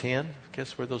toothbrush in his hand.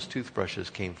 Guess where those toothbrushes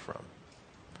came from?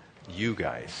 You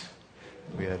guys.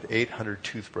 We had 800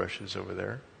 toothbrushes over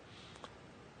there.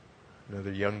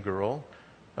 Another young girl.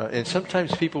 And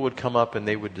sometimes people would come up and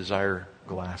they would desire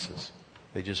glasses.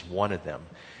 They just wanted them.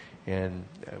 And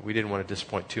we didn't want to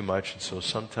disappoint too much, and so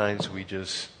sometimes we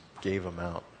just gave them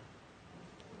out.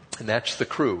 And that's the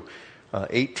crew.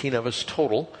 18 of us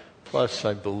total, plus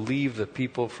I believe the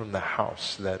people from the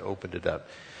house that opened it up.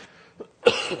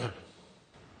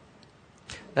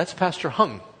 That's Pastor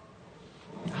Hung.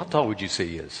 How tall would you say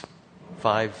he is?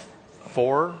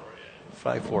 5'4"?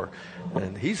 5'4".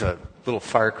 And he's a little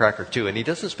firecracker too, and he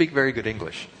doesn't speak very good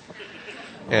English.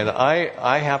 And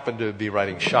I happened to be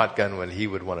riding shotgun when he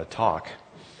would want to talk.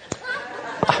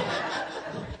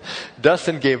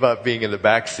 Dustin gave up being in the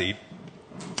back seat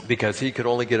because he could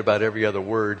only get about every other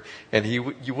word, and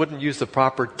you wouldn't use the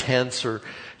proper tense or,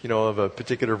 of a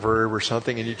particular verb or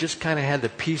something, and you just kind of had to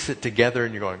piece it together,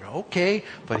 and you're going, okay,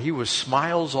 but he was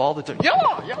smiles all the time.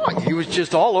 Yeah. He was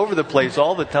just all over the place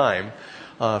all the time,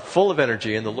 full of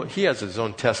energy, and he has his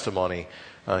own testimony.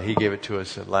 He gave it to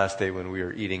us last day when we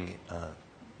were eating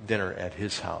dinner at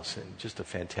his house, and just a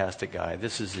fantastic guy.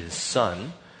 This is his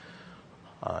son,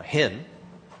 Hin,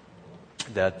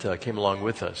 that came along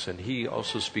with us, and he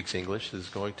also speaks English, is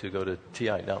going to go to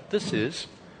TI. Now, this is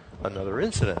another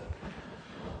incident.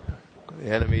 The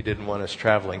enemy didn't want us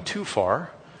traveling too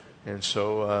far, and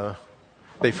so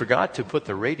they forgot to put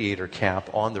the radiator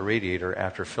cap on the radiator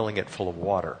after filling it full of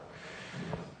water.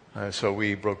 So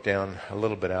we broke down a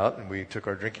little bit out, and we took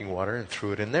our drinking water and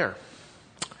threw it in there.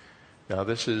 Now,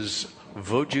 this is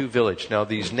Voju Village. Now,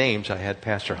 these names I had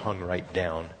Pastor Hung write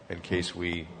down in case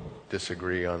we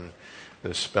disagree on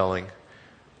the spelling.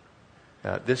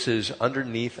 This is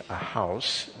underneath a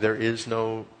house. There is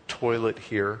no toilet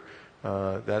here.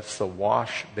 That's the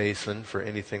wash basin for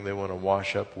anything they want to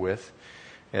wash up with.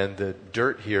 And the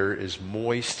dirt here is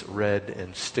moist red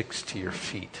and sticks to your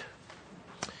feet.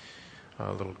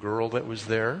 A little girl that was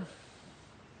there.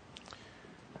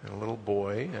 And a little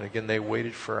boy. And again, they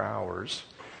waited for hours.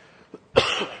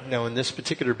 Now, in this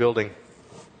particular building,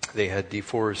 they had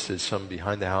deforested some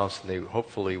behind the house, and they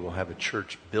hopefully will have a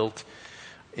church built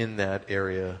in that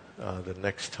area the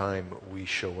next time we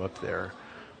show up there.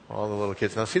 All the little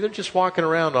kids. Now, see, they're just walking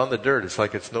around on the dirt. It's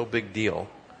like it's no big deal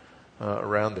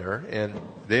around there. And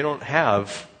they don't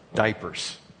have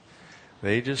diapers.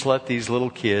 They just let these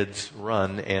little kids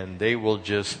run, and they will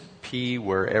just pee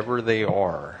wherever they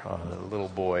are. A little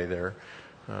boy there.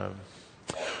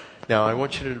 Now, I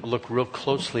want you to look real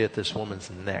closely at this woman's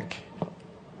neck.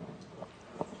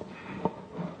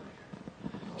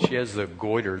 She has the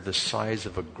goiter the size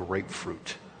of a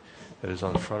grapefruit that is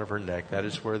on the front of her neck. That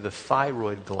is where the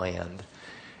thyroid gland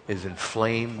is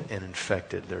inflamed and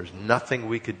infected. There's nothing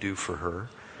we could do for her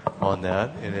on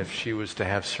that. And if she was to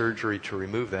have surgery to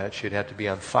remove that, she'd have to be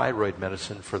on thyroid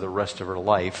medicine for the rest of her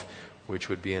life, which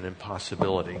would be an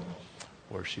impossibility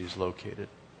where she's located.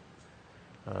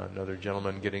 Another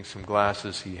gentleman getting some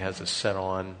glasses. He has a set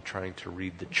on, trying to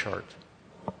read the chart.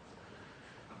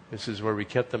 This is where we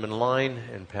kept them in line,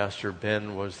 and Pastor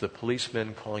Ben was the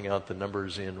policeman calling out the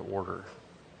numbers in order.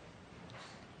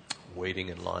 Waiting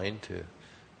in line to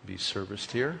be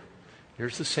serviced here.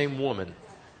 Here's the same woman,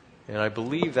 and I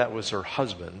believe that was her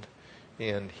husband,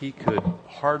 and he could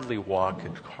hardly walk,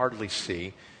 could hardly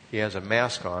see. He has a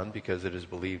mask on because it is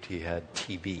believed he had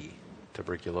TB,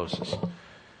 tuberculosis.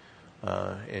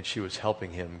 And she was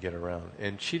helping him get around.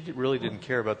 And she really didn't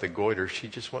care about the goiter. She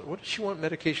just what did she want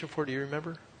medication for? Do you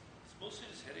remember? Mostly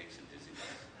just headaches and dizziness.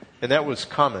 And that was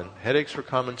common. Headaches were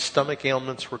common. Stomach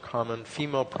ailments were common.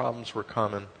 Female problems were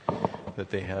common that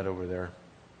they had over there.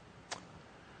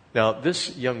 Now,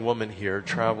 this young woman here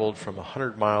traveled from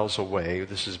 100 miles away.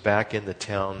 This is back in the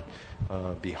town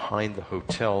behind the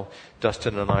hotel.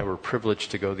 Dustin and I were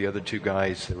privileged to go. The other two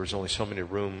guys, there was only so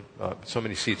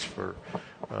many seats for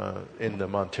in the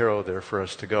Montero there for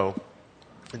us to go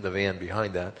in the van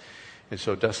behind that. And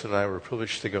so Dustin and I were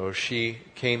privileged to go. She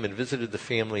came and visited the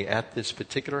family at this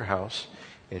particular house,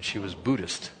 and she was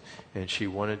Buddhist. And she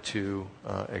wanted to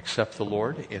accept the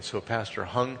Lord. And so Pastor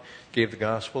Hung gave the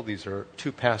gospel. These are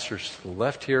two pastors to the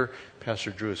left here. Pastor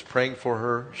Drew is praying for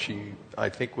her. She, I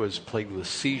think, was plagued with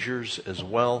seizures as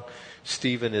well.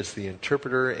 Stephen is the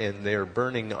interpreter, and they're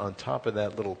burning on top of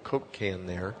that little Coke can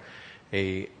there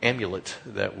a amulet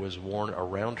that was worn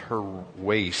around her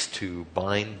waist to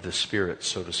bind the spirit,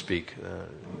 so to speak,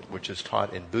 which is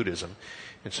taught in Buddhism.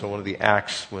 And so one of the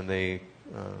acts when they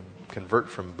convert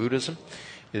from Buddhism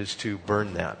is to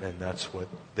burn that, and that's what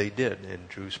they did. And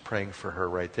Drew's praying for her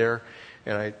right there.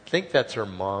 And I think that's her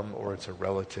mom, or it's a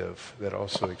relative that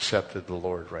also accepted the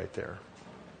Lord right there.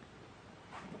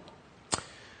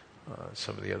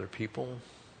 Some of the other people.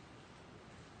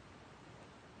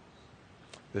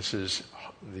 This is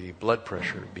the blood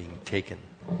pressure being taken.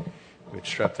 We'd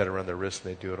strap that around their wrist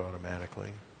and they do it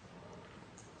automatically.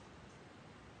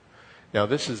 Now,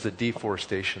 this is the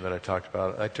deforestation that I talked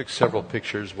about. I took several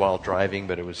pictures while driving,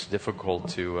 but it was difficult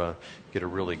to get a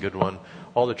really good one.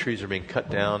 All the trees are being cut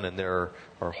down, and there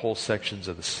are whole sections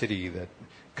of the city that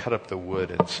cut up the wood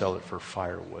and sell it for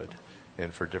firewood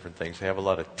and for different things. They have a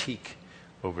lot of teak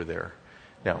over there.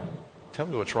 Now, tell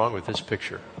me what's wrong with this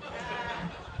picture.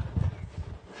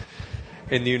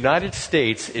 In the United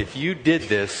States, if you did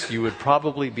this, you would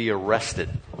probably be arrested,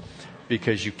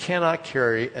 because you cannot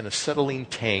carry an acetylene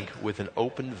tank with an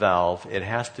open valve. It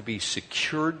has to be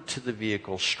secured to the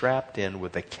vehicle, strapped in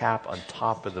with a cap on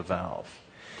top of the valve.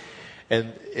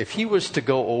 And if he was to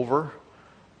go over,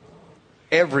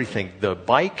 everything, the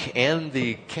bike and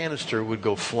the canister would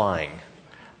go flying,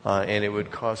 and it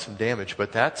would cause some damage.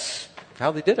 But that's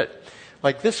how they did it.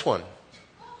 Like this one.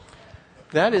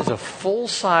 That is a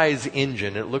full-size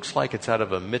engine. It looks like it's out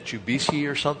of a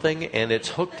Mitsubishi or something, and it's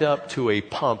hooked up to a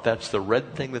pump. That's the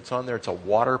red thing that's on there. It's a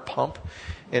water pump,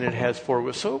 and it has four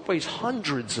wheels. So it weighs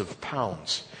hundreds of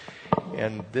pounds.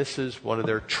 And this is one of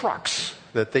their trucks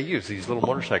that they use, these little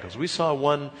motorcycles. We saw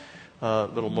one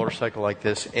little motorcycle like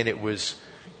this, and it was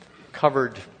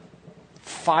covered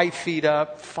 5 feet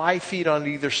up, 5 feet on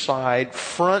either side,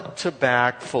 front to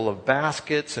back, full of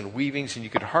baskets and weavings, and you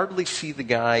could hardly see the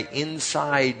guy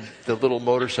inside the little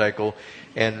motorcycle.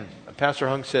 And Pastor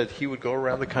Hung said he would go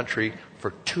around the country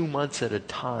for 2 months at a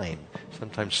time,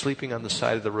 sometimes sleeping on the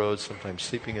side of the road, sometimes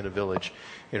sleeping in a village,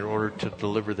 in order to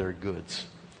deliver their goods.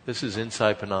 This is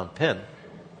inside Phnom Penh.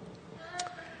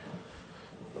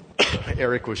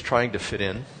 Eric was trying to fit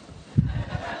in.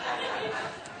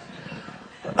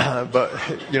 But,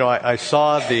 I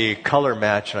saw the color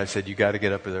match, and I said, you got to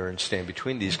get up there and stand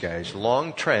between these guys.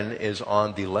 Long Tren is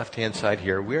on the left-hand side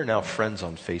here. We are now friends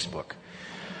on Facebook.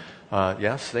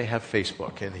 Yes, they have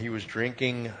Facebook. And he was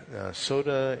drinking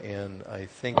soda and I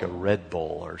think a Red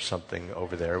Bull or something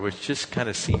over there, which just kind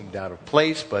of seemed out of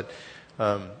place. But,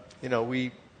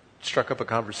 we struck up a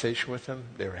conversation with them.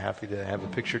 They were happy to have a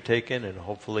picture taken, and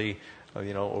hopefully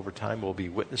over time we'll be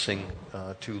witnessing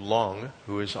to Long,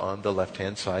 who is on the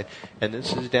left-hand side. And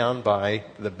this is down by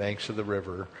the banks of the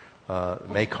river,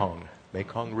 Mekong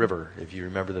River. If you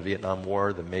remember the Vietnam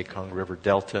War, the Mekong River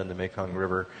Delta and the Mekong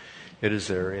River, it is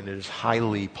there, and it is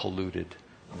highly polluted,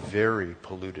 very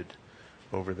polluted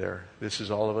over there. This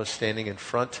is all of us standing in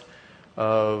front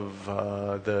of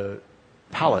the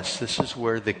palace. This is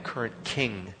where the current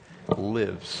king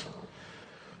lives.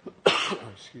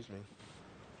 Excuse me.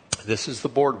 This is the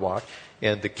boardwalk,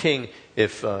 and the king,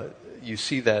 if you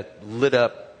see that lit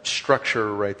up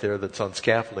structure right there that's on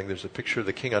scaffolding, there's a picture of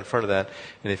the king on front of that,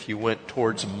 and if you went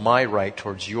towards my right,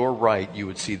 towards your right, you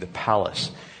would see the palace.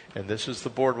 And this is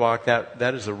the boardwalk.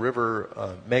 That is the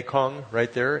river Mekong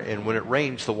right there, and when it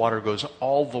rains, the water goes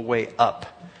all the way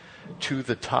up to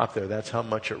the top there. That's how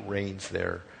much it rains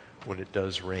there when it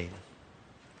does rain.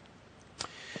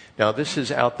 Now, this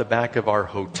is out the back of our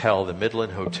hotel, the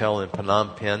Midland Hotel in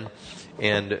Phnom Penh.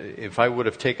 And if I would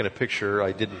have taken a picture,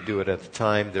 I didn't do it at the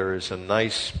time. There is a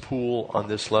nice pool on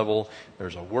this level.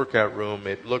 There's a workout room.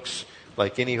 It looks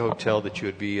like any hotel that you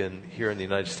would be in here in the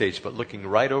United States. But looking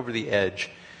right over the edge,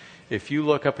 if you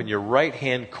look up in your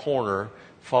right-hand corner,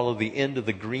 follow the end of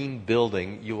the green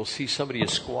building, you will see somebody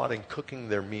is squatting, cooking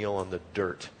their meal on the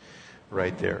dirt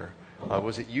right there.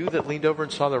 Was it you that leaned over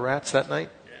and saw the rats that night?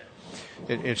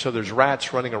 And so there's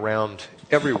rats running around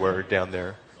everywhere down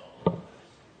there.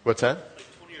 What's that? Like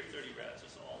 20 or 30 rats,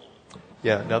 just all of them.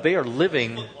 Yeah, now they are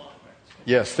living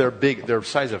Yes, they're big. They're the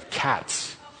size of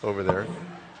cats over there.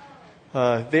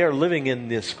 They are living in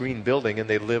this green building, and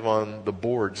they live on the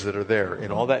boards that are there.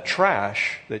 And all that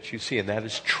trash that you see, and that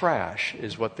is trash,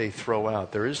 is what they throw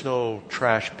out. There is no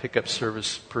trash pickup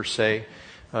service per se.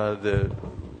 The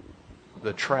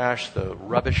trash, the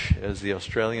rubbish, as the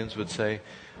Australians would say,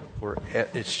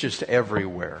 it's just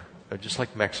everywhere, just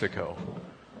like Mexico.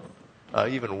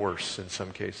 Even worse in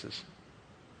some cases.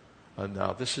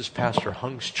 Now, this is Pastor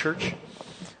Hung's church.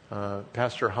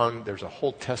 Pastor Hung, there's a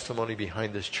whole testimony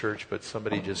behind this church, but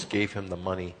somebody just gave him the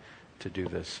money to do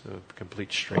this, a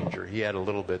complete stranger. He had a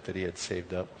little bit that he had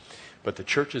saved up. But the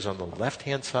church is on the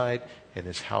left-hand side, and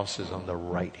his house is on the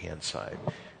right-hand side.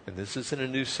 And this is in a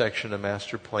new section, a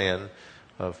master plan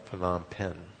of Phnom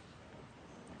Penh.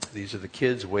 These are the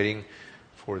kids waiting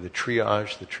for the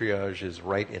triage. The triage is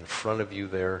right in front of you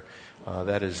there.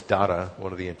 That is Dada,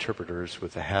 one of the interpreters,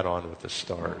 with the hat on with the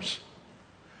stars.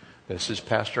 This is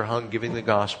Pastor Hung giving the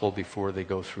gospel before they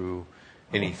go through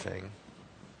anything.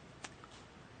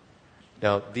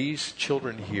 Now, these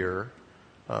children here,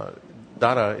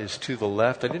 Dada is to the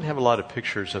left. I didn't have a lot of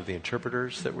pictures of the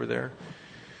interpreters that were there,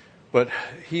 but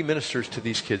he ministers to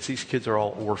these kids. These kids are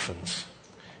all orphans.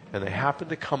 And they happened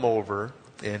to come over,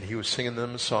 and he was singing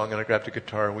them a song, and I grabbed a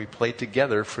guitar, and we played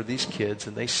together for these kids,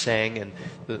 and they sang, and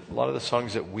a lot of the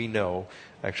songs that we know,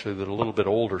 actually they're a little bit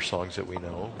older songs that we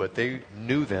know, but they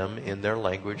knew them in their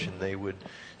language, and they would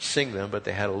sing them, but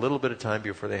they had a little bit of time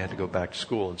before they had to go back to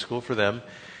school. And school for them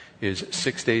is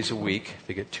 6 days a week.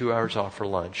 They get 2 hours off for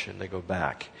lunch, and they go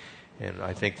back. And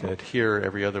I think that here,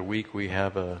 every other week, we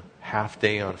have a half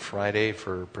day on Friday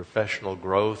for professional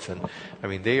growth, and I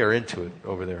mean, they are into it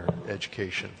over there,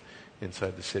 education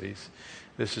inside the cities.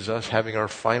 This is us having our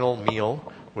final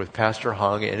meal with Pastor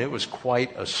Hung, and it was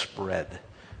quite a spread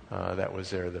that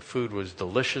was there. The food was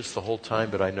delicious the whole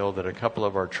time, but I know that a couple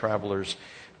of our travelers,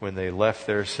 when they left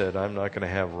there, said, I'm not going to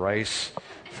have rice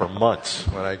for months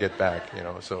when I get back,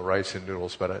 so rice and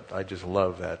noodles, but I just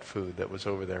love that food that was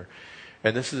over there.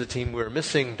 And this is a team. We're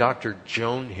missing Dr.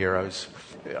 Joan here.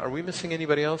 Are we missing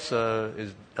anybody else?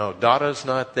 Dada's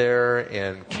not there,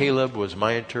 and Caleb was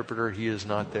my interpreter. He is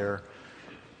not there.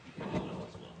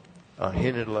 He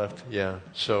had left, yeah.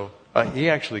 So he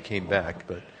actually came back,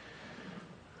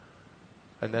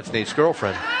 and that's Nate's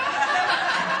girlfriend.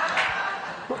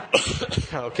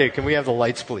 Okay, can we have the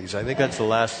lights, please? I think that's the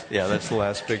last. Yeah, that's the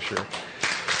last picture.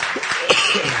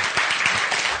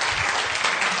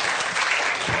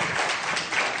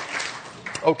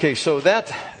 Okay, so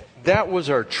that was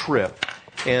our trip.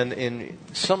 And in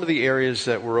some of the areas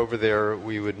that were over there,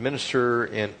 we would minister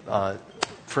in,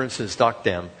 for instance, Dak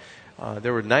Dam.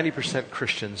 There were 90%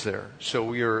 Christians there. So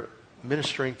we were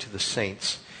ministering to the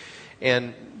saints.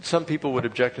 And some people would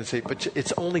object and say, but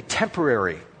it's only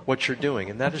temporary what you're doing.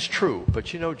 And that is true. But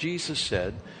Jesus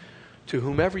said, to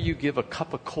whomever you give a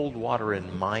cup of cold water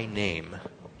in my name,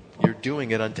 you're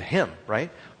doing it unto him, right?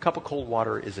 A cup of cold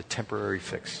water is a temporary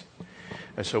fix.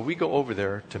 And so we go over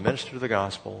there to minister the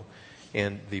gospel,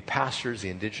 and the pastors, the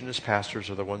indigenous pastors,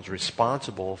 are the ones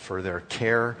responsible for their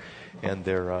care and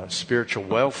their spiritual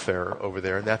welfare over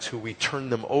there, and that's who we turn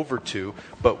them over to.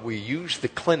 But we use the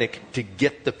clinic to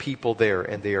get the people there,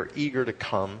 and they are eager to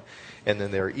come, and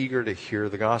then they're eager to hear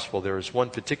the gospel. There was one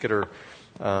particular,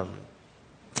 I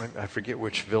forget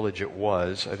which village it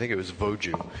was, I think it was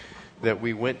Voju, that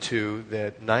we went to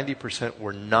that 90%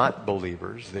 were not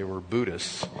believers. They were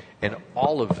Buddhists, and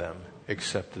all of them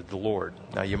accepted the Lord.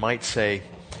 Now, you might say,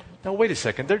 now, wait a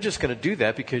second, they're just going to do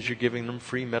that because you're giving them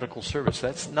free medical service.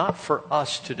 That's not for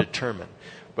us to determine.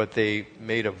 But they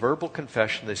made a verbal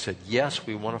confession. They said, yes,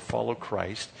 we want to follow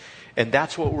Christ. And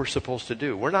that's what we're supposed to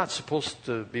do. We're not supposed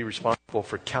to be responsible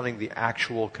for counting the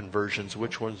actual conversions,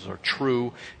 which ones are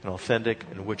true and authentic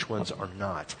and which ones are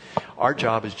not. Our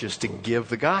job is just to give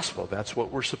the gospel. That's what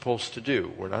we're supposed to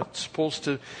do. We're not supposed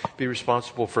to be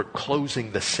responsible for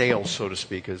closing the sale, so to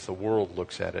speak, as the world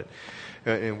looks at it.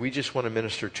 And we just want to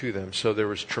minister to them. So there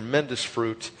was tremendous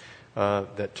fruit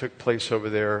that took place over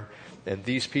there. And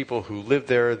these people who lived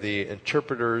there, the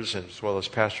interpreters, as well as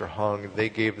Pastor Hung, they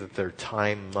gave their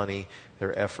time, money,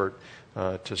 their effort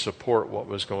to support what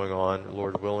was going on.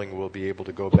 Lord willing, we'll be able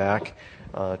to go back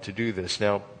to do this.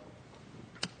 Now,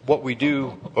 what we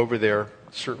do over there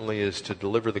certainly is to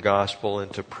deliver the gospel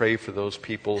and to pray for those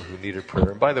people who needed prayer.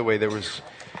 And by the way, there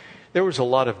was a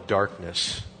lot of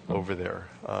darkness over there.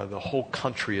 The whole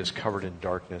country is covered in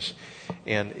darkness,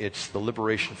 and it's the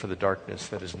liberation from the darkness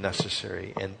that is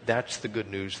necessary, and that's the good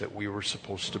news that we were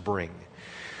supposed to bring.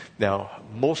 Now,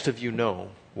 most of you know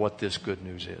what this good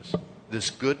news is. this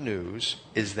good news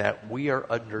is that we are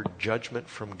under judgment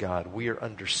from God. We are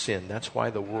under sin. That's why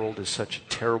the world is such a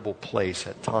terrible place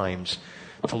at times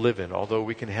to live in. Although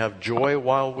we can have joy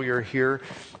while we are here,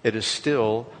 it is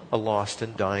still a lost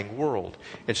and dying world.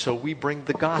 And so we bring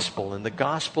the gospel. And the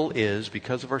gospel is,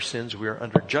 because of our sins, we are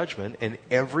under judgment. And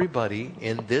everybody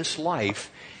in this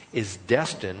life is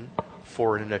destined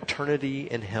for an eternity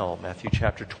in hell. Matthew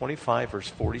chapter 25, verse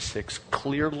 46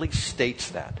 clearly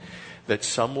states that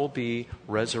some will be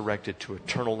resurrected to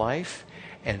eternal life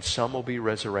and some will be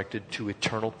resurrected to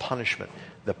eternal punishment.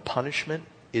 The punishment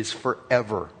is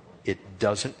forever. It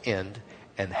doesn't end,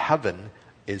 and heaven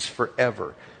is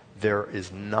forever. There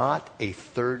is not a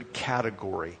third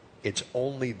category. It's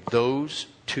only those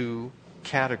two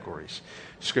categories.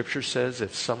 Scripture says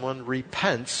if someone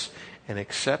repents and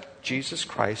accept Jesus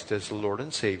Christ as the Lord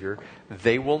and Savior,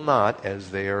 they will not,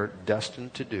 as they are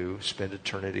destined to do, spend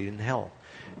eternity in hell.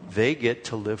 They get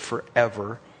to live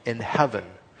forever in heaven.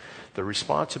 The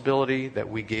responsibility that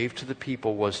we gave to the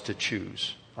people was to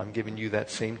choose. I'm giving you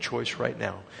that same choice right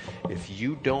now. If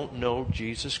you don't know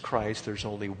Jesus Christ, there's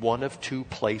only one of two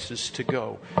places to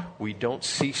go. We don't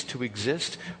cease to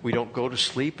exist. We don't go to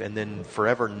sleep and then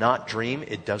forever not dream.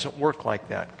 It doesn't work like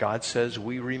that. God says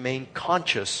we remain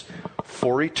conscious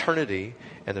for eternity,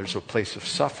 and there's a place of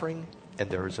suffering and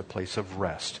there is a place of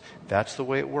rest. That's the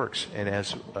way it works. And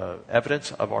as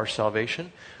evidence of our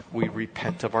salvation, we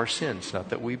repent of our sins. Not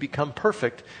that we become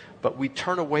perfect, but we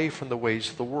turn away from the ways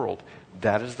of the world.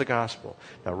 That is the gospel.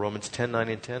 Now, Romans 10, 9,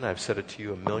 and 10, I've said it to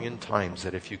you 1,000,000 times,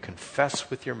 that if you confess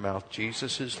with your mouth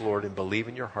Jesus is Lord and believe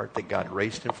in your heart that God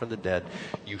raised him from the dead,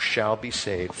 you shall be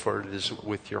saved. For it is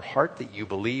with your heart that you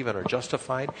believe and are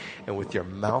justified, and with your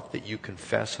mouth that you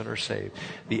confess and are saved.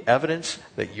 The evidence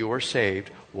that you are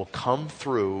saved will come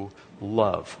through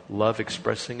love. Love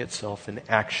expressing itself in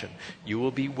action. You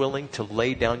will be willing to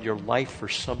lay down your life for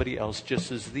somebody else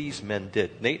just as these men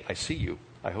did. Nate, I see you.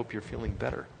 I hope you're feeling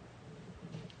better.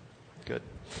 Good.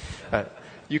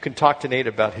 You can talk to Nate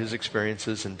about his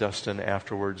experiences and Dustin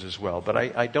afterwards as well. But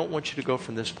I don't want you to go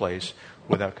from this place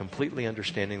without completely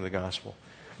understanding the gospel.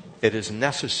 It is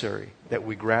necessary that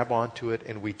we grab onto it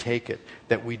and we take it,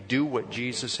 that we do what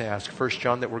Jesus asked. 1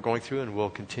 John that we're going through and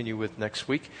we'll continue with next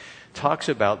week talks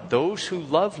about those who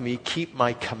love me keep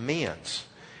my commands.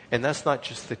 And that's not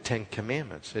just the 10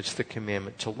 commandments. It's the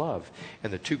commandment to love.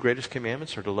 And the two greatest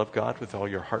commandments are to love God with all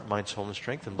your heart, mind, soul, and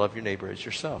strength, and love your neighbor as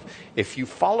yourself. If you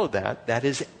follow that, that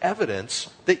is evidence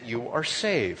that you are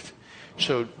saved.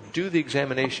 So do the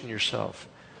examination yourself.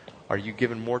 Are you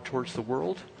given more towards the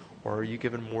world, or are you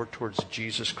given more towards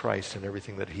Jesus Christ and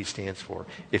everything that he stands for?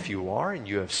 If you are, and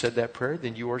you have said that prayer,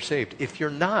 then you are saved. If you're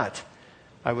not,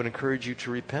 I would encourage you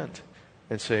to repent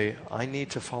and say, I need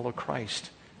to follow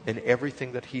Christ and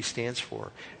everything that he stands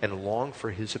for, and long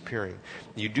for his appearing.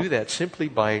 You do that simply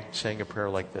by saying a prayer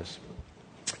like this.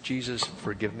 Jesus,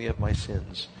 forgive me of my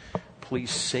sins. Please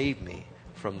save me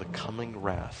from the coming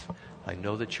wrath. I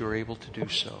know that you are able to do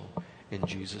so. In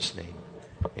Jesus' name,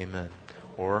 amen.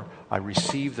 Or, I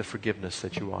receive the forgiveness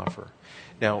that you offer.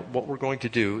 Now, what we're going to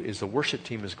do is the worship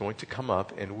team is going to come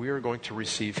up and we are going to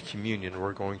receive communion.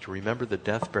 We're going to remember the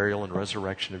death, burial, and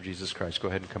resurrection of Jesus Christ. Go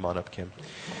ahead and come on up, Kim.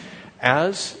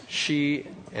 As she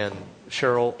and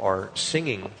Cheryl are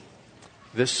singing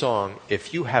this song,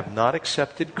 if you have not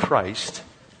accepted Christ,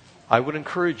 I would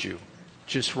encourage you,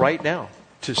 just right now,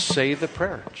 to say the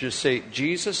prayer. Just say,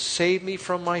 Jesus, save me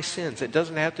from my sins. It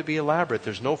doesn't have to be elaborate.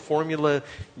 There's no formula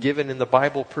given in the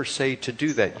Bible per se to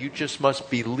do that. You just must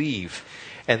believe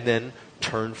and then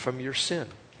turn from your sin.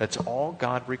 That's all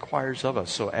God requires of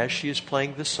us. So as she is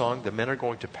playing this song, the men are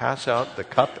going to pass out the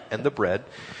cup and the bread.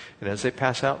 And as they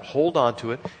pass out, hold on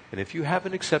to it. And if you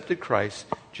haven't accepted Christ,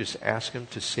 just ask him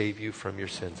to save you from your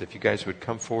sins. If you guys would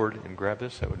come forward and grab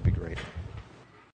this, that would be great.